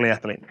weight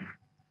polyethylene.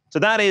 So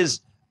that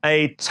is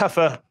a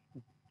tougher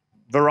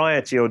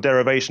variety or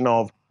derivation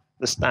of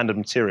the standard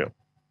material.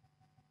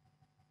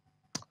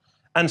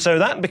 And so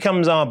that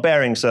becomes our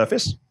bearing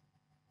surface.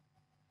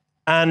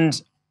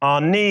 And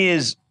our knee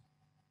is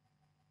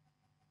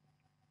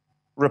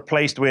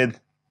replaced with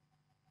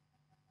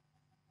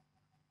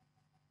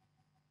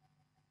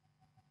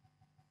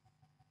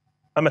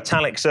a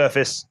metallic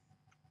surface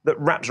that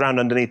wraps around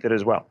underneath it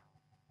as well.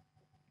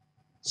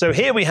 So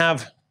here we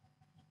have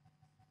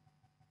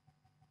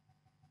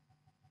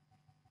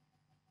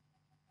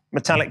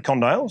metallic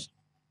condyles.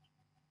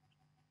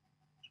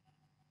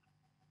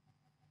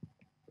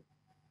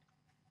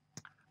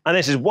 And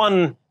this is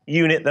one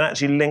unit that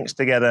actually links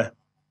together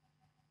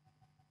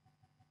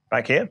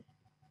back here.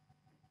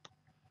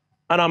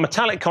 And our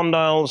metallic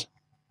condyles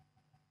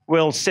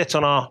will sit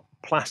on our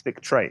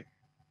plastic tray.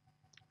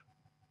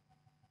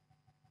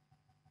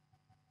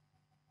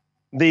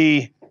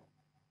 The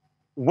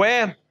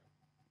wear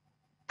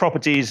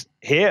properties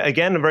here,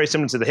 again, are very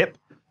similar to the hip,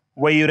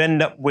 where you'd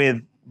end up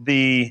with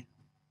the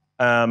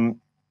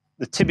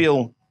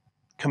tibial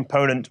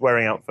component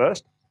wearing out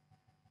first,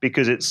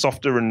 because it's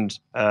softer and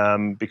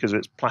because of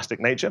its plastic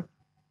nature.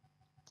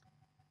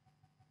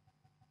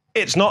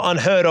 It's not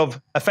unheard of,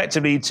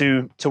 effectively,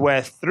 to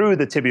wear through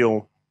the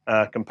tibial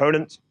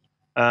component,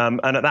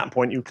 and at that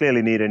point, you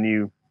clearly need a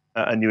new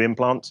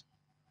implant.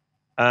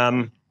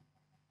 But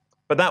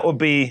that would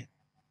be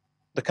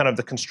the kind of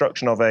the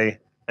construction of a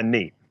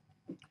knee.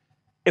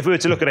 If we were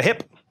to look at a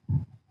hip,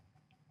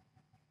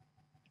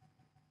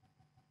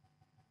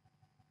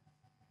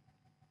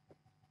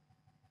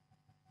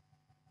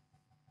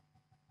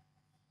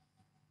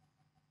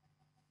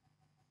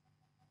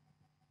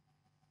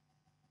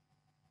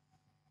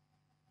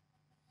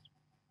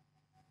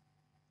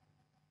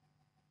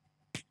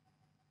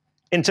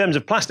 in terms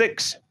of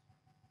plastics,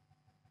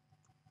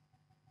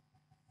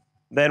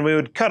 then we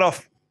would cut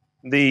off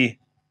the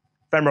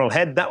femoral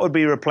head. That would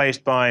be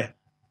replaced by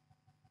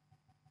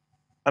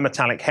a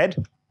metallic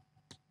head.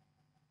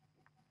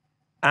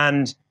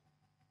 And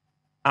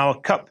our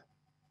cup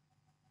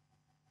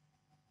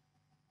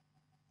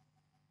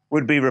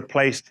would be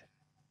replaced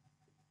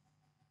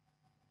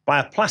by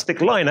a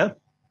plastic liner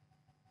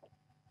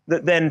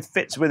that then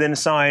fits within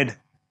inside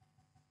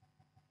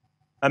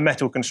a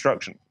metal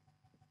construction.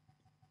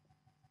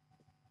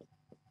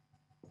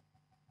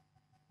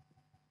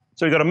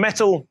 So we've got a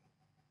metal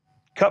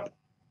cup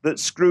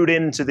that's screwed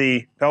into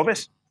the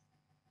pelvis.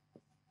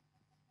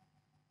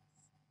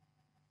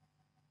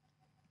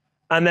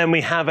 And then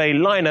we have a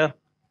liner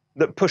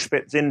that push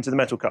fits into the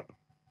metal cup.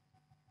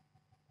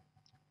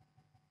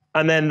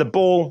 And then the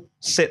ball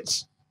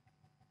sits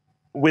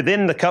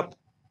within the cup,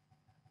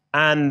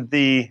 and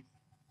the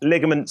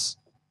ligaments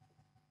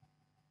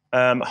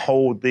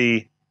hold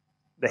the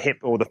hip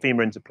or the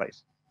femur into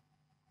place.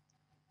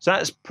 So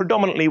that's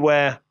predominantly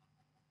where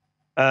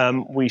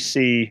we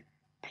see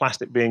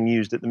plastic being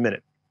used at the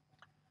minute.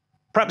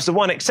 Perhaps the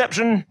one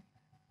exception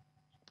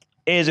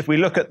is if we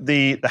look at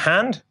the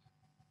hand,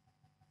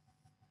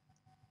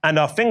 and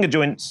our finger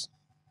joints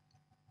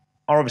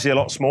are obviously a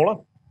lot smaller.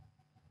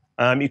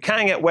 You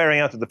can get wearing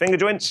out of the finger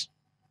joints.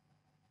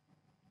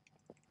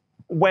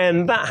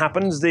 When that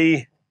happens,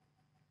 the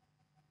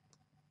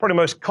probably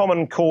most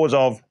common cause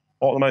of,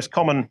 or the most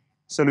common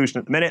solution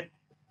at the minute,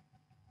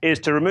 is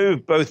to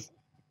remove both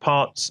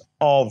parts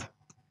of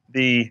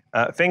the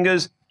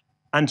fingers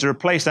and to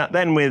replace that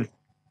then with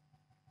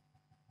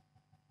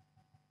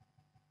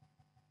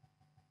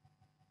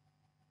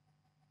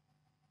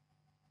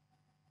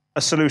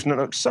a solution that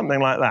looks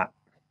something like that.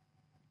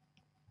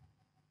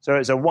 So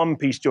it's a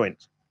one-piece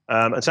joint.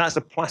 And so that's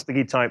a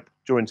plasticky type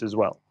joint as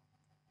well.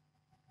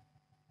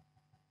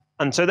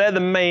 And so they're the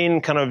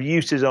main kind of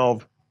uses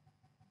of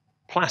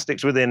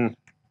plastics within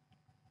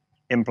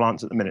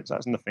implants at the minute. So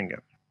that's in the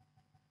finger.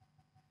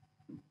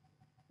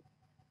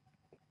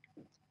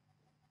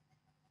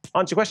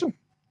 Answer your question?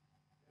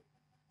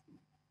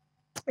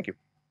 Thank you.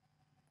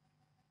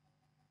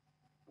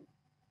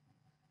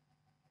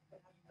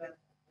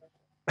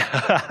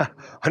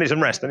 I need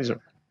some rest.